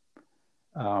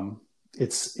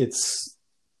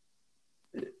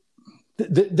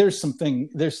 there's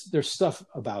stuff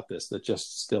about this that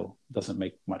just still doesn't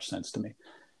make much sense to me.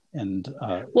 And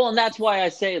that's why I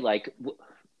say, like,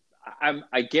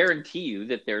 I guarantee you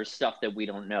that there's stuff that we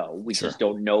don't know. We just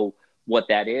don't know what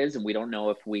that is. And we don't know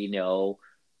if we know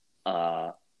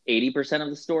 80% of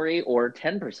the story or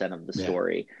 10% of the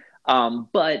story.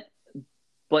 But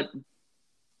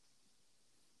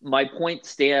my point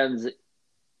stands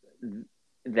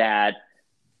that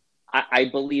I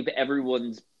believe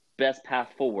everyone's best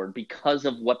path forward, because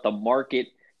of what the market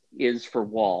is for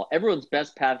Wall. Everyone's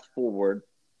best path forward,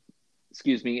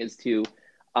 is to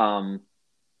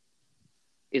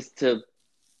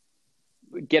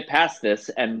get past this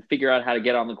and figure out how to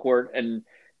get on the court and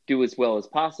do as well as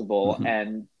possible. Mm-hmm.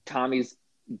 And Tommy's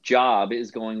job is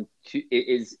going to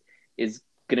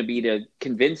be to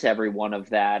convince everyone of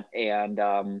that, and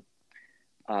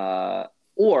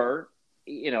or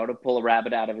to pull a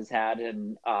rabbit out of his hat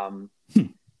and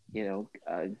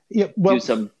do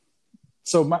some.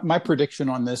 So my prediction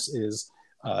on this is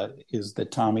that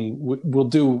Tommy will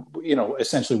do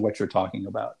essentially what you're talking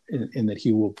about, in that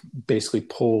he will basically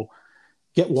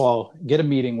get a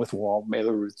meeting with Wall,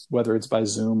 whether it's by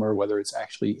Zoom or whether it's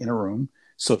actually in a room,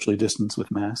 socially distanced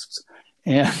with masks,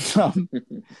 and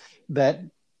that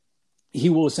he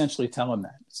will essentially tell him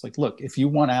that it's like, look, if you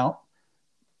want out,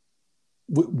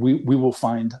 we will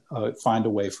find a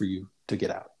way for you to get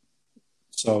out.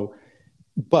 So,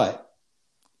 but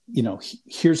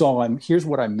here's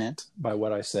what I meant by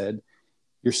what I said.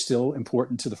 You're still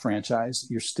important to the franchise.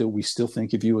 We still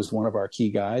think of you as one of our key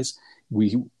guys.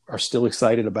 We are still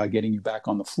excited about getting you back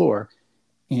on the floor.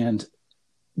 And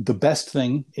the best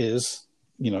thing is,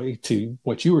 to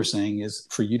what you were saying, is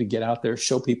for you to get out there,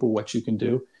 show people what you can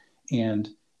do. And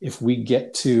if we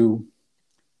get to,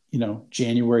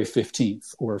 January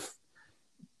 15th or,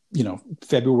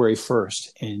 February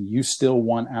 1st, and you still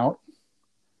want out,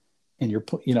 and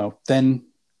then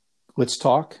let's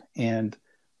talk, and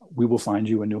we will find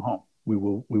you a new home. We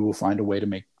will find a way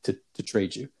to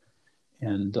trade you.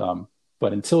 And,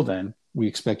 but until then, we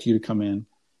expect you to come in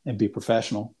and be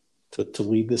professional, to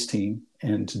lead this team,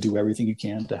 and to do everything you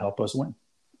can to help us win.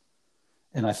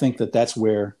 And I think that's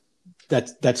where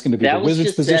that's going to be the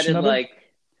Wizards' position of it.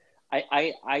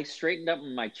 I straightened up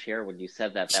in my chair when you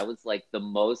said that. That was like the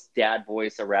most dad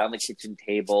voice around the kitchen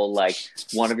table. Like,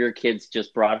 one of your kids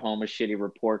just brought home a shitty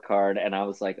report card, and I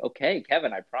was like, okay,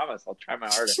 Kevin, I promise I'll try my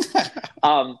hardest.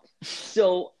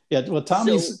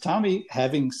 Tommy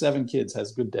having 7 kids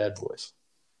has good dad voice.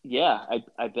 Yeah,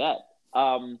 I bet.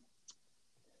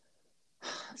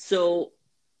 So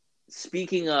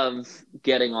speaking of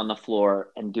getting on the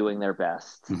floor and doing their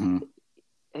best, mm-hmm.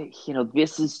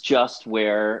 This is just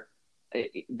where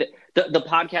the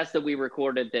podcast that we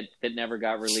recorded that never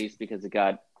got released because it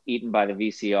got eaten by the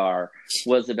VCR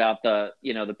was about the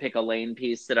pick a lane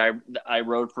piece that I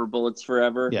wrote for Bullets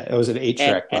Forever. Yeah, it was an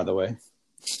 8-track, by the way.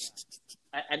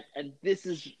 And this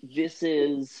is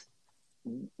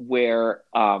where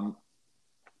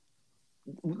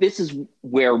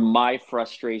my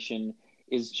frustration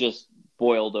is just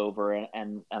boiled over,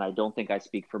 and I don't think I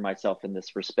speak for myself in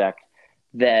this respect,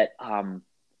 that on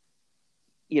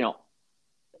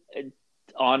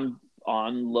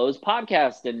Lowe's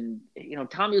podcast, and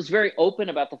Tommy was very open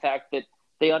about the fact that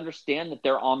they understand that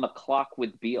they're on the clock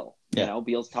with Beal. Yeah.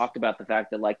 Beal's talked about the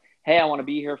fact that, like, hey, I want to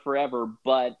be here forever,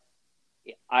 but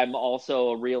I'm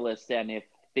also a realist, and if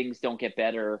things don't get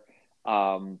better,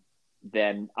 then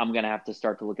I'm going to have to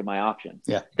start to look at my options.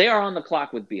 Yeah. They are on the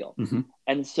clock with Beal. Mm-hmm.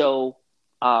 And so,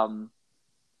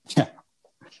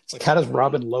 It's like, how does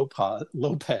Robin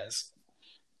Lopez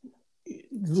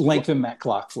lengthen that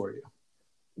clock for you?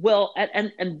 Well,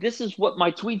 and this is what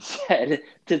my tweet said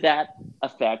to that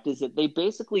effect, is that they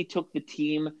basically took the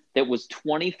team that was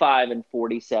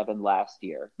 25-47 last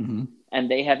year, Mm-hmm. and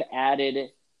they have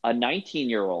added a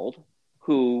 19-year-old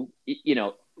who,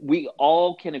 we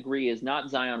all can agree is not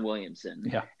Zion Williamson.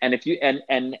 Yeah. And if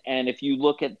you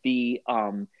look at the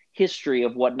history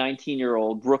of what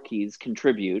 19-year-old rookies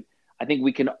contribute, I think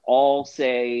we can all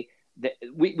say that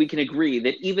we can agree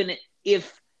that even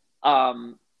if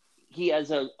he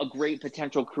has a great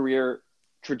potential career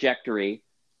trajectory,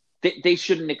 they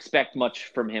shouldn't expect much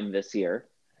from him this year.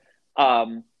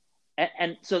 And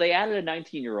so they added a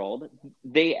 19-year-old.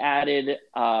 They added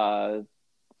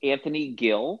Anthony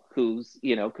Gill, who's,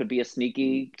 could be a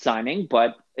sneaky signing,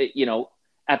 but,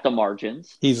 at the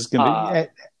margins. He's going to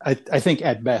be, I think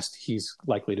at best, he's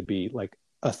likely to be like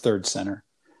a third center,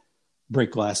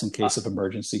 break glass in case of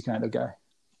emergency kind of guy.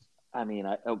 I mean,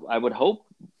 I would hope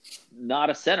not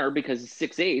a center because he's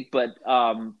 6'8", but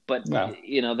well,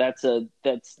 that's I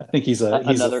think he's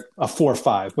another a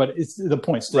 4-5, but the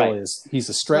point still right. is he's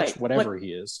a stretch, whatever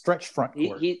he is, stretch front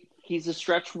court. He's a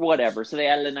stretch whatever. So they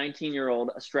added a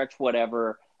 19-year-old, a stretch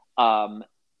whatever,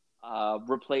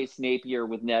 replaced Napier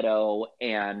with Neto,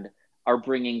 and are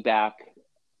bringing back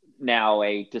now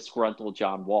a disgruntled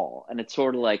John Wall, and it's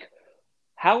sort of like,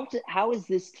 how is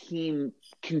this team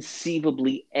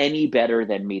conceivably any better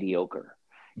than mediocre?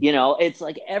 It's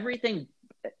like everything,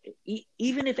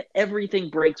 even if everything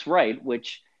breaks right,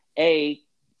 which it's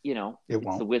the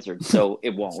Wizards, so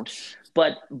it won't.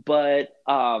 But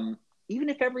even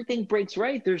if everything breaks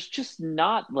right, there's just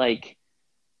not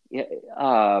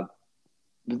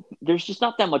there's just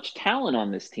not that much talent on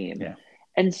this team. Yeah.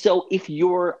 And so if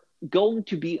you're going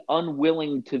to be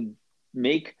unwilling to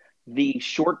make the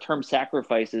short-term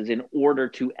sacrifices in order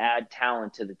to add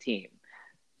talent to the team,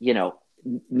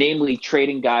 namely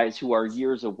trading guys who are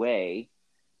years away,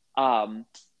 then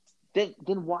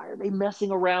why are they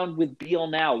messing around with Beal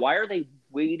now? Why are they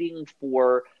waiting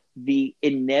for the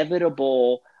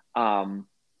inevitable,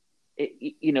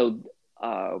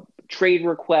 trade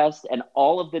request and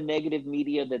all of the negative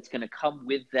media that's going to come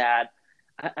with that?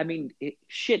 I mean,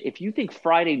 if you think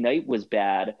Friday night was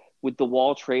bad with the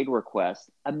Wall trade request,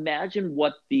 imagine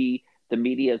what the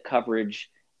media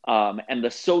coverage and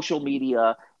the social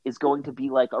media is going to be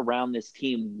like around this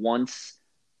team once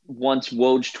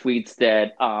Woj tweets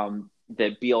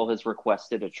that Beal has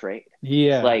requested a trade.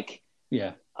 Yeah.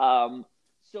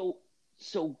 So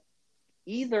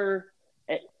either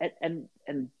and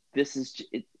this is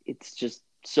it's just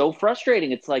so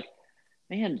frustrating. It's like,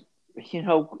 man,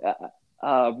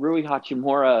 Rui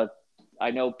Hachimura,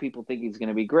 I know people think he's going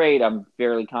to be great. I'm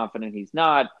fairly confident he's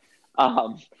not.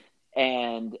 Now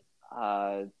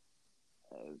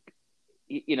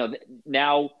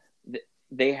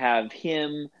they have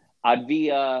him,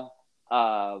 Advia,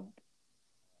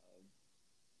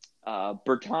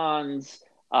 Bertans,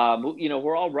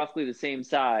 we're all roughly the same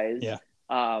size. Yeah.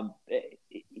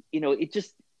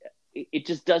 It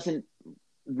just doesn't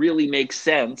really make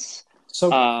sense. So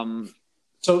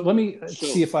let me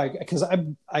see if because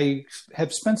I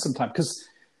have spent some time, because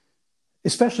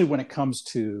especially when it comes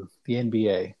to the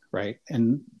NBA, right?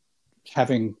 And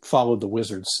having followed the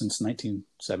Wizards since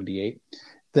 1978,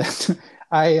 that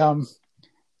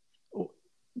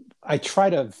I try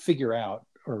to figure out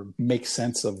or make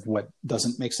sense of what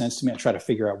doesn't make sense to me. I try to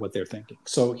figure out what they're thinking.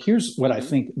 So here's what I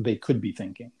think they could be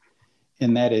thinking.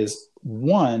 And that is,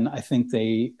 one, I think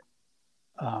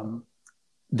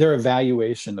their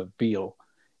evaluation of Beal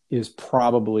is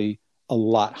probably a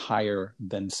lot higher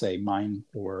than, say, mine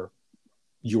or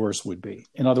yours would be.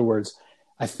 In other words,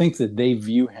 I think that they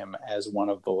view him as one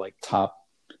of the top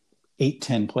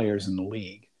 8-10 players in the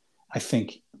league. I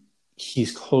think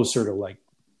he's closer to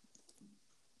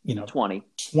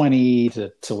 20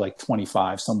 to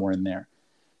 25, somewhere in there.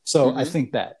 So I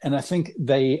think that, and I think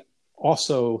they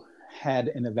also had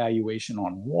an evaluation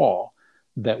on Wall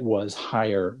that was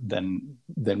higher than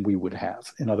we would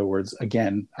have. In other words,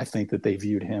 again, I think that they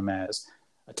viewed him as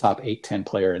a top 8-10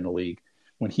 player in the league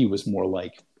when he was more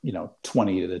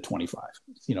 20 to 25.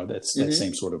 That's that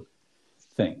same sort of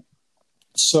thing.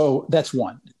 So that's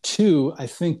one. Two, I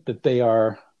think that they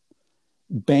are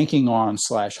banking on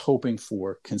 / hoping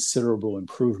for considerable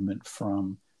improvement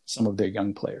from some of their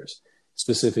young players,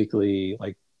 specifically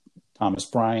like Thomas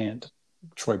Bryant,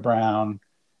 Troy Brown,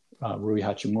 Rui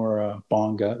Hachimura,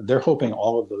 Bonga. They're hoping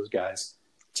all of those guys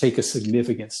take a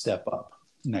significant step up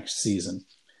next season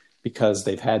because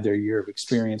they've had their year of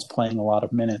experience playing a lot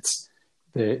of minutes.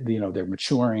 They're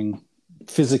maturing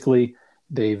physically.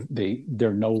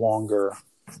 they're no longer,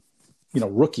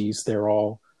 rookies. They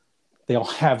all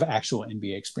have actual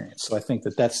NBA experience. So I think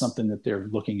that that's something that they're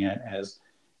looking at as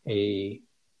a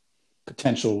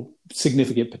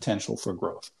significant potential for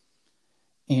growth.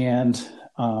 And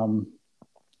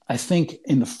I think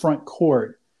in the front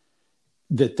court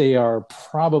that they are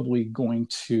probably going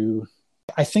to,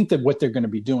 I think that what they're going to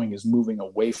be doing is moving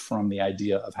away from the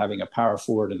idea of having a power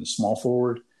forward and a small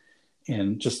forward.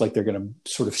 And just like they're going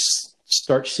to sort of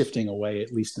start shifting away,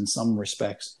 at least in some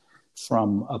respects,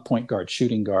 from a point guard,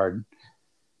 shooting guard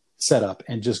setup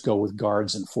and just go with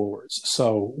guards and forwards.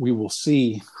 So we will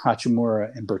see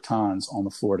Hachimura and Bertans on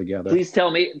the floor together. Please tell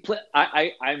me,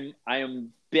 I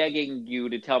am begging you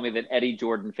to tell me that Eddie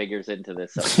Jordan figures into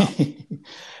this somehow.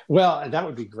 Well, that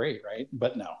would be great, right?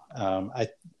 But no, I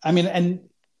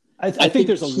think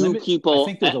there's a limit.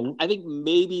 I think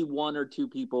maybe one or two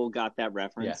people got that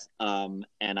reference, and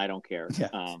I don't care.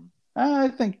 Yeah. I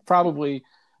think probably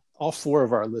all four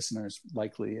of our listeners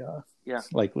likely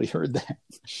heard that,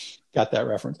 got that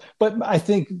reference. But I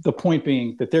think the point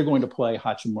being that they're going to play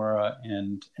Hachimura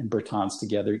and Bertans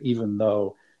together, even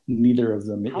though neither of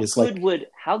them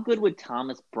how good would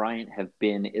Thomas Bryant have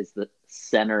been as the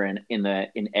center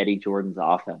in Eddie Jordan's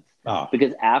offense? Oh.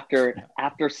 Because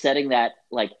after setting that,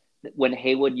 like when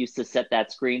Haywood used to set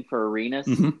that screen for Arenas,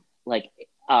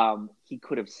 he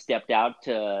could have stepped out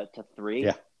to three.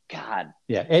 Yeah. God.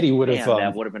 Yeah, Eddie would have.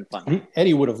 That would have been fun.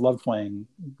 Eddie would have loved playing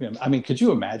him. I mean, could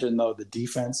you imagine though the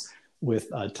defense with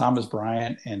Thomas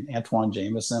Bryant and Antoine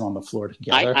Jameson on the floor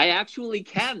together? I actually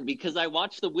can, because I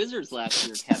watched the Wizards last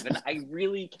year, Kevin. I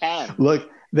really can. Look,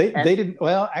 they didn't.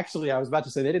 Well, actually, I was about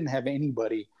to say they didn't have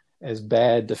anybody as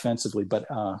bad defensively, but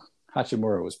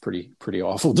Hachimura was pretty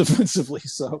awful defensively.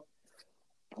 So.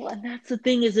 Well, and that's the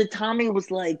thing, is that Tommy was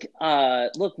like,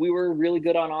 look, we were really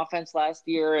good on offense last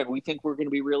year, and we think we're going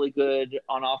to be really good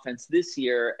on offense this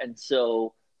year. And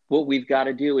so what we've got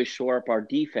to do is shore up our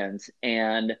defense.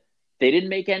 And they didn't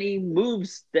make any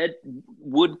moves that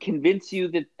would convince you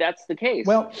that that's the case.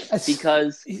 Well,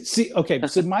 because okay.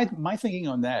 So my thinking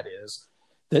on that is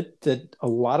that a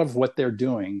lot of what they're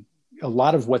doing, a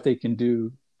lot of what they can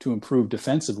do to improve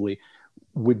defensively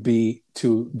would be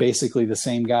to basically the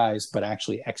same guys, but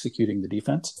actually executing the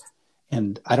defense.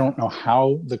 And I don't know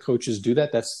how the coaches do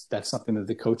that. That's something that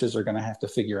the coaches are going to have to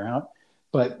figure out.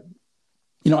 But,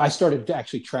 I started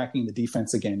actually tracking the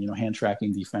defense again, hand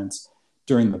tracking defense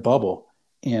during the bubble.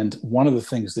 And one of the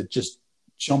things that just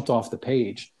jumped off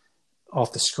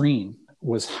the screen,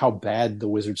 was how bad the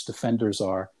Wizards defenders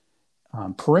are,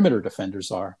 perimeter defenders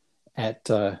are at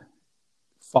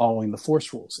following the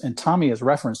force rules. And Tommy has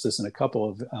referenced this in a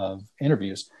couple of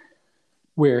interviews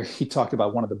where he talked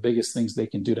about one of the biggest things they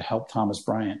can do to help Thomas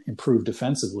Bryant improve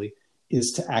defensively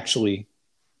is to actually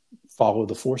follow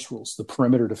the force rules. The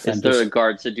perimeter defenders. Is the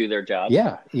guards to do their job.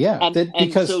 Yeah.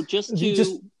 Because so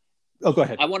go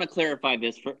ahead. I want to clarify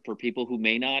this for people who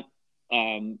may not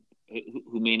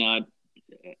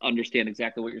understand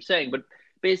exactly what you're saying, but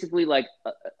basically like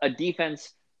a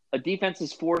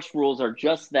defense's force rules are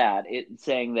just that. It's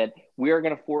saying that we are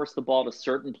going to force the ball to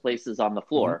certain places on the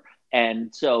floor. Mm-hmm.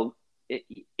 And so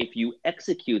if you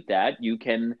execute that, you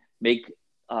can make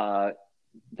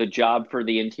the job for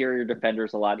the interior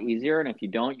defenders a lot easier. And if you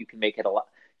don't, you can make it a lot,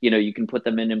 you can put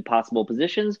them in impossible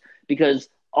positions, because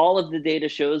all of the data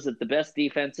shows that the best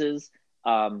defenses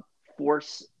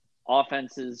force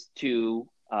offenses to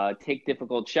take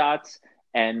difficult shots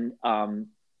and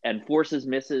forces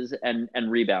misses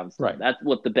and rebounds. Right. That's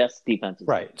what the best defense is.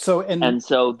 Right. So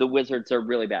so the Wizards are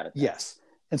really bad at that. Yes.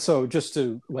 And so just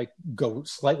to go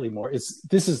slightly more,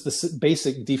 this is the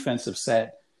basic defensive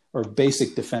set or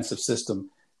basic defensive system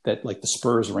that the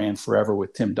Spurs ran forever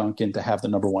with Tim Duncan to have the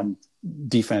number one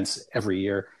defense every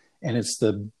year. And it's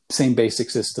the same basic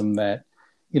system that,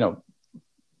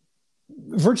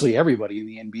 virtually everybody in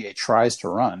the NBA tries to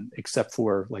run, except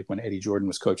for when Eddie Jordan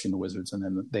was coaching the Wizards, and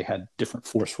then they had different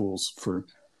force rules for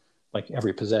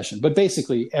every possession. But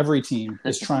basically every team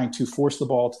is trying to force the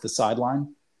ball to the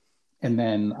sideline and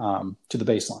then to the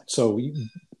baseline. So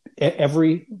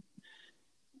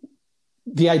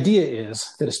the idea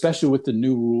is that, especially with the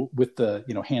new rule, with the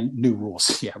new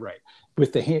rules, yeah, right,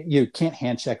 with the hand, you can't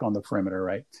hand check on the perimeter,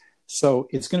 right? So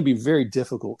it's going to be very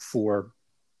difficult for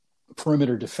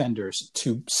perimeter defenders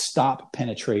to stop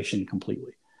penetration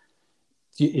completely.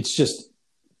 It's just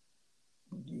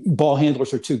ball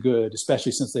handlers are too good,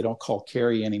 especially since they don't call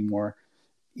carry anymore.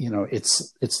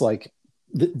 It's like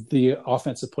the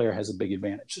offensive player has a big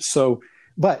advantage. So,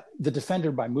 but the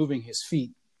defender, by moving his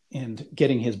feet and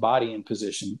getting his body in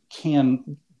position,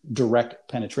 can direct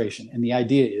penetration. And the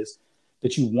idea is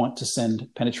that you want to send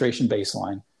penetration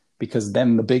baseline, because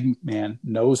then the big man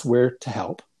knows where to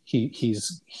help.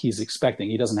 He's expecting.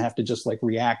 He doesn't have to just like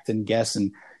react and guess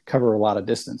and cover a lot of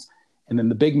distance. And then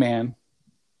the big man,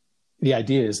 the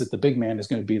idea is that the big man is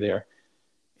going to be there,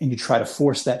 and you try to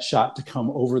force that shot to come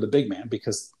over the big man,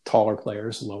 because taller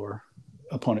players lower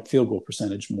opponent field goal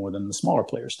percentage more than the smaller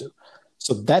players do.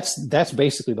 So that's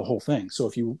basically the whole thing. So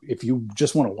if you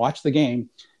just want to watch the game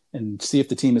and see if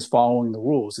the team is following the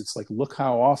rules, it's like, look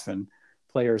how often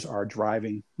players are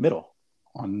driving middle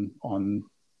on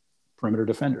perimeter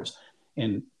defenders.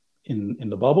 And in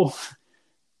the bubble,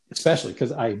 especially,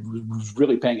 because I was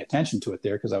really paying attention to it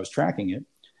there because I was tracking it,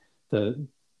 the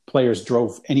players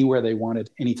drove anywhere they wanted,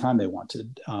 anytime they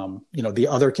wanted. The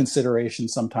other consideration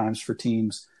sometimes for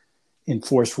teams in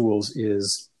force rules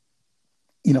is,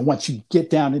 once you get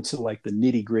down into like the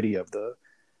nitty gritty of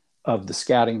the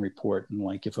scouting report, and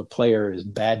like if a player is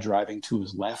bad driving to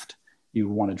his left, you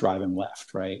want to drive him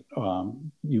left, right?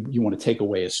 You want to take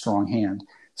away his strong hand.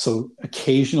 So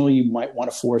occasionally you might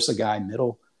want to force a guy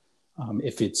middle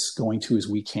if it's going to his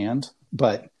weak hand.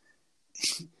 But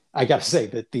I got to say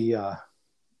that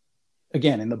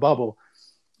again, in the bubble,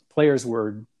 players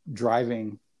were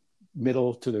driving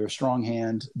middle to their strong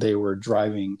hand. They were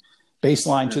driving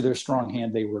baseline to their strong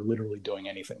hand. They were literally doing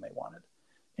anything they wanted.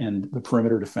 And the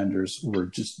perimeter defenders were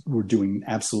doing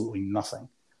absolutely nothing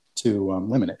to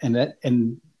limit it.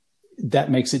 And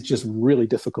that makes it just really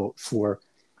difficult for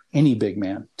any big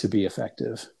man to be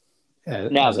effective as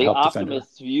a help defender.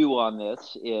 Optimist's view on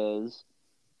this is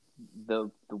the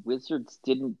Wizards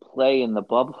didn't play in the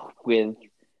bubble with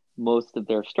most of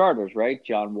their starters, right?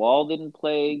 John Wall didn't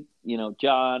play,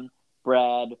 John,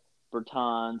 Brad,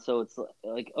 Bertan. So it's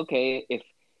like, okay, if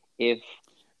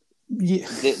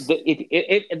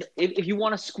you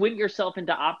want to squint yourself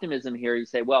into optimism here, you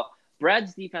say, well,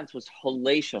 Brad's defense was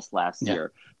hellacious last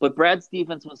year, but Brad's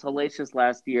defense was hellacious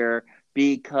last year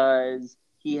because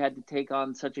he had to take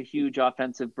on such a huge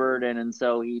offensive burden, and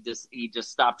so he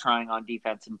just stopped trying on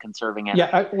defense and conserving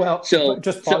energy. So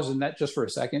just pause in that just for a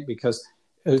second, because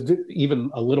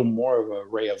even a little more of a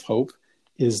ray of hope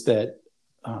is that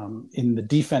in the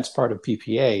defense part of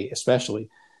PPA, especially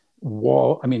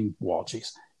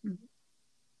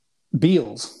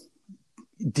Beal's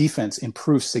defense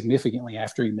improved significantly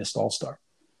after he missed All-Star.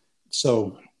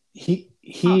 So he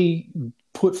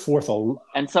put forth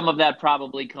and some of that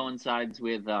probably coincides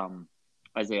with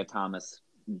Isaiah Thomas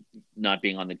not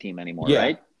being on the team anymore,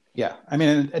 right? Yeah. I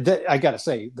mean, I got to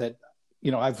say that,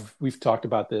 we've talked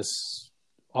about this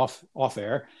off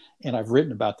air, and I've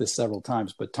written about this several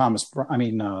times, but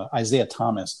Isaiah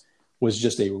Thomas was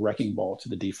just a wrecking ball to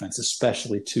the defense,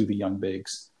 especially to the young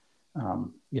bigs.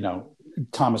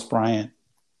 Thomas Bryant,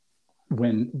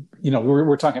 when,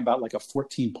 we're talking about like a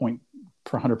 14 point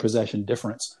per 100 possession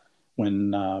difference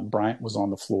when Bryant was on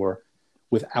the floor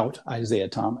without Isaiah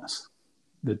Thomas.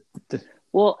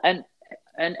 Well, and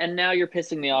now you're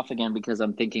pissing me off again, because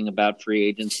I'm thinking about free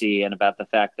agency and about the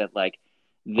fact that like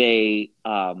they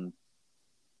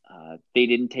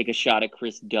didn't take a shot at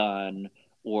Chris Dunn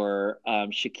or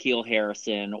Shaquille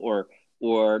Harrison or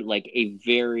like a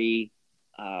very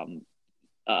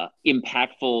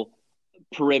impactful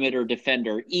perimeter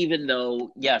defender, even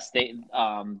though yes,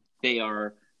 they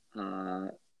are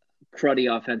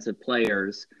cruddy offensive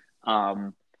players.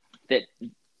 That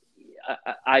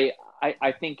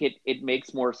I think it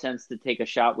makes more sense to take a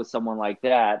shot with someone like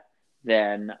that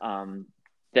than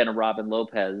a Robin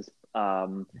Lopez,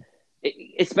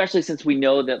 especially since we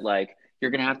know that like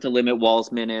you're going to have to limit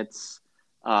Wall's minutes.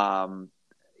 He's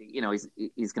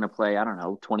going to play, I don't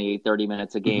know, 28, 30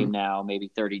 minutes a game now,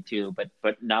 maybe 32, but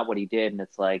not what he did. And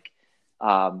it's like,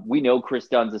 we know Chris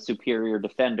Dunn's a superior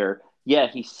defender. Yeah,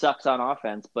 he sucks on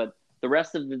offense, but the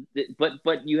rest of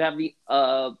but you have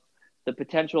the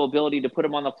potential ability to put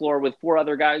him on the floor with four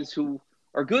other guys who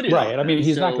are good at offense. I mean,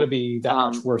 he's not going to be that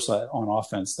much worse on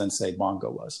offense than, say,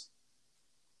 Bongo was.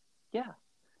 Yeah.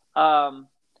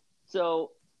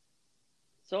 So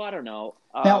I don't know.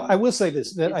 Now, I will say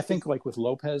this, that I think like with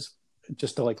Lopez,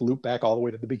 just to like loop back all the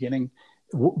way to the beginning,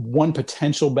 one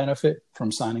potential benefit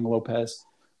from signing Lopez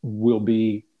will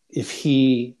be if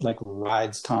he like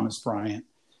rides Thomas Bryant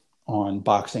on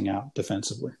boxing out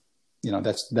defensively.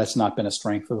 That's not been a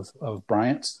strength of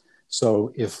Bryant's.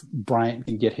 So if Bryant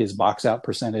can get his box out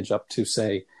percentage up to,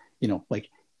 say, like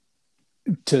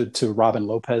to Robin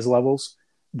Lopez levels,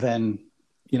 then,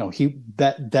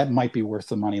 that might be worth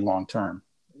the money long term.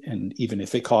 And even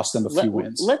if it costs them a few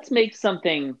wins. Let's make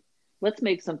something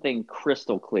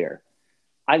crystal clear.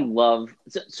 I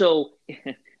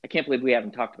can't believe we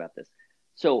haven't talked about this.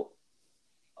 So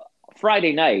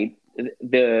Friday night,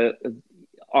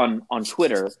 on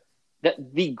Twitter that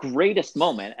the greatest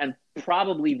moment and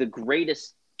probably the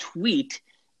greatest tweet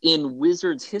in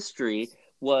Wizards history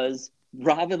was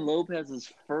Robin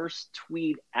Lopez's first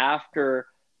tweet after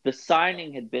the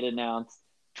signing had been announced,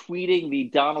 tweeting the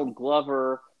Donald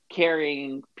Glover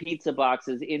carrying pizza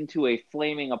boxes into a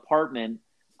flaming apartment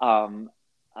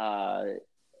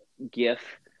gif,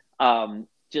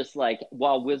 just like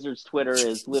while Wizards Twitter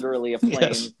is literally aflame.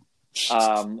 Yes.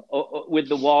 With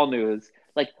the wall news.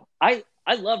 Like I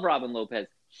love Robin Lopez.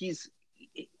 He's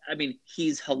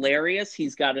hilarious.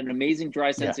 He's got an amazing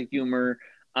dry sense of humor.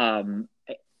 And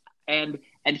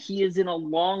he is in a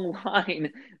long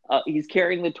line. He's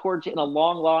carrying the torch in a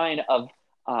long line of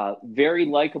very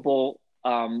likable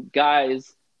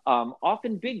guys,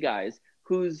 often big guys,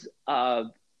 whose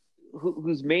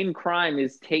main crime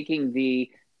is taking the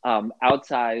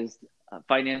outsized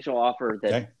financial offer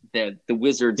that the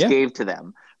Wizards gave to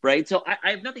them, right? So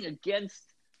I have nothing against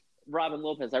Robin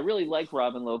Lopez. I really like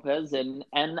Robin Lopez, and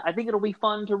I think it'll be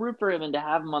fun to root for him and to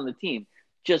have him on the team.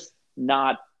 Just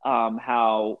not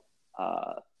how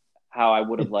I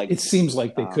would have liked. It seems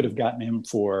like they could have gotten him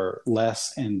for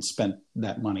less and spent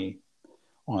that money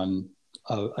on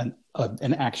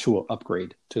an actual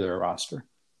upgrade to their roster.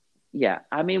 Yeah,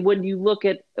 I mean, when you look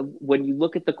at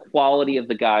the quality of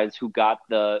the guys who got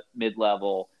the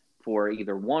mid-level for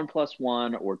either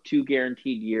 1+1 or 2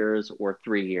 guaranteed years or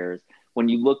 3 years, when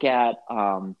you look at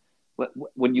the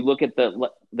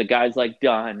guys like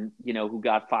Dunn, who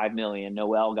got $5 million,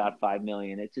 Noel got $5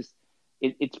 million,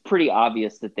 it's pretty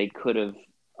obvious that they could have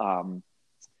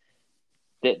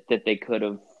that they could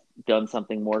have done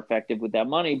something more effective with that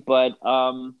money, but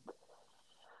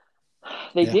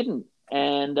they didn't.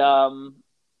 And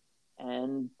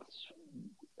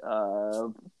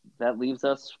that leaves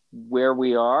us where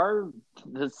we are.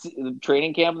 The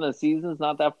training camp and the season is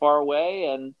not that far away,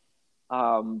 and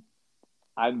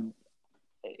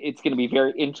it's going to be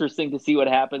very interesting to see what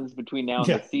happens between now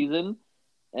and the season.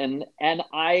 And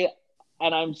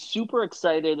I'm super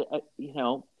excited.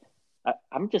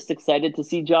 I'm just excited to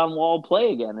see John Wall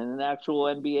play again in an actual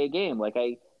NBA game. Like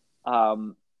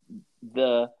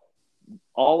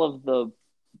all of the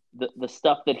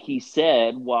stuff that he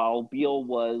said while Beal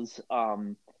was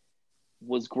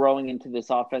growing into this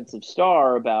offensive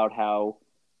star about how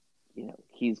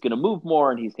he's going to move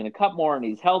more and he's going to cut more and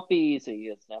he's healthy, so he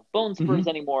doesn't have bone spurs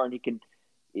anymore, and he can,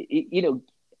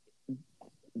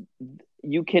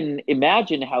 you can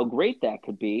imagine how great that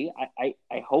could be. I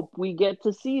hope we get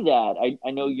to see that.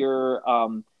 I know you're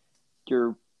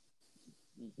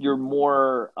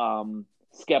more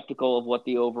skeptical of what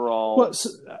the overall. Well,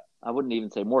 I wouldn't even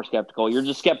say more skeptical. You're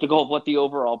just skeptical of what the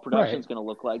overall production is going to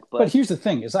look like. But here's the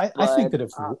thing: I think that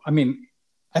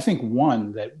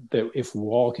that if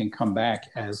Wall can come back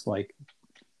as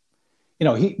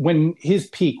when his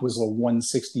peak was a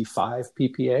 165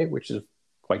 PPA, which is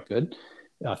quite good,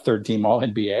 third team All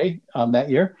NBA that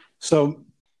year. So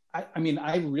I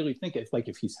really think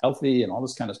if he's healthy and all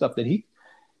this kind of stuff, that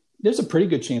there's a pretty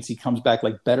good chance he comes back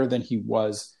better than he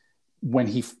was when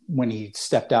he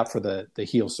stepped out for the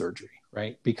heel surgery,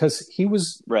 right? Because he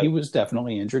was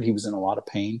definitely injured. He was in a lot of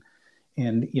pain,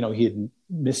 and he had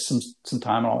missed some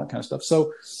time and all that kind of stuff.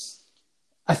 So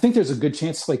I think there's a good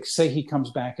chance, say he comes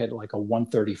back at a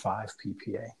 135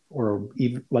 PPA or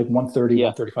even 130,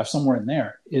 135, somewhere in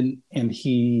there, and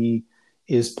he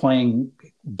is playing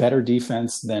better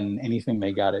defense than anything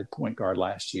they got at point guard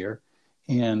last year,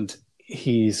 and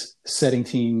he's setting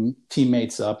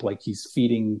teammates up, he's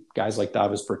feeding guys like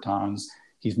Davis Bertans.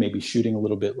 He's maybe shooting a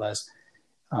little bit less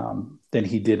than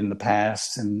he did in the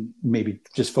past, and maybe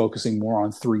just focusing more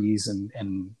on threes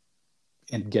and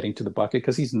getting to the bucket,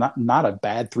 because he's not a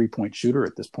bad 3-point shooter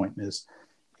at this point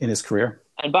in his career.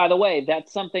 And by the way,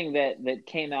 that's something that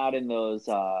came out in those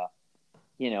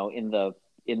in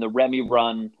the Remy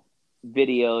Run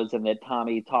videos, and that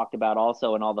Tommy talked about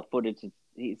also in all the footage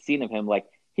he's seen of him.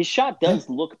 His shot does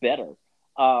look better.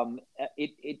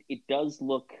 It does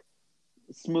look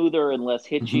smoother and less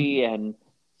hitchy, and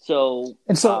so.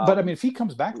 But if he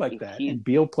comes back like that, and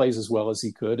Beal plays as well as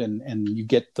he could, and you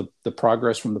get the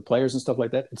progress from the players and stuff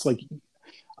like that, it's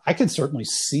I can certainly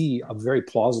see a very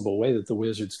plausible way that the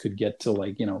Wizards could get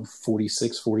to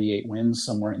 46, 48 wins,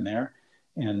 somewhere in there,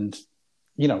 and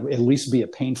at least be a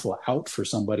painful out for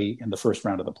somebody in the first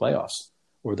round of the playoffs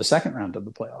or the second round of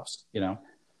the playoffs.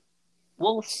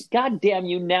 Well, God damn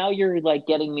you! Now you're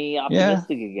getting me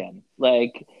optimistic again.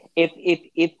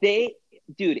 If they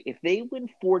win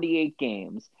 48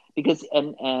 games, because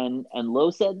and Lowe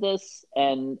said this,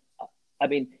 and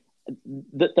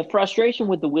the frustration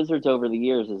with the Wizards over the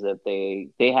years is that they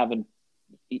haven't,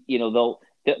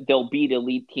 they'll beat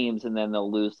elite teams and then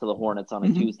they'll lose to the Hornets on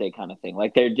a Tuesday kind of thing.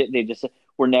 Like they just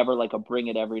were never like a bring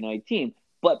it every night team.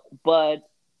 But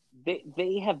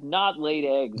they have not laid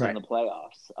eggs in the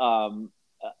playoffs.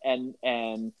 And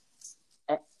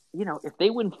if they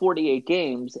win 48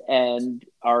 games and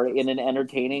are in an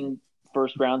entertaining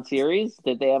first round series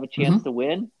that they have a chance to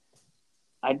win,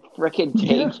 I'd freaking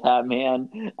take that,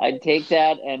 man. I'd take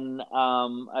that, and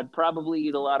I'd probably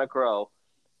eat a lot of crow.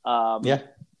 And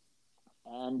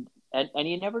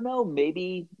you never know.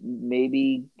 Maybe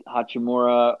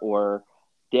Hachimura or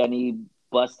Denny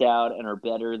bust out and are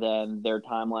better than their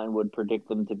timeline would predict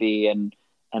them to be, and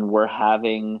we're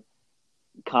having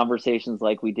conversations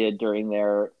like we did during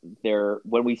their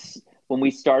when we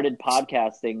started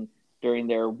podcasting during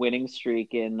their winning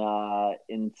streak in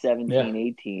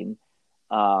 17-18.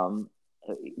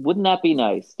 Wouldn't that be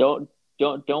nice? Don't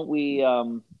we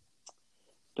all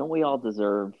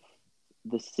deserve?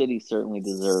 The city certainly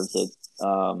deserves it,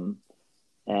 and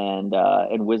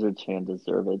Wizards fans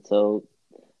deserve it. So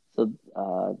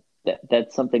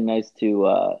that's something nice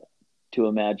to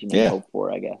imagine and hope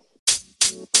for, I guess.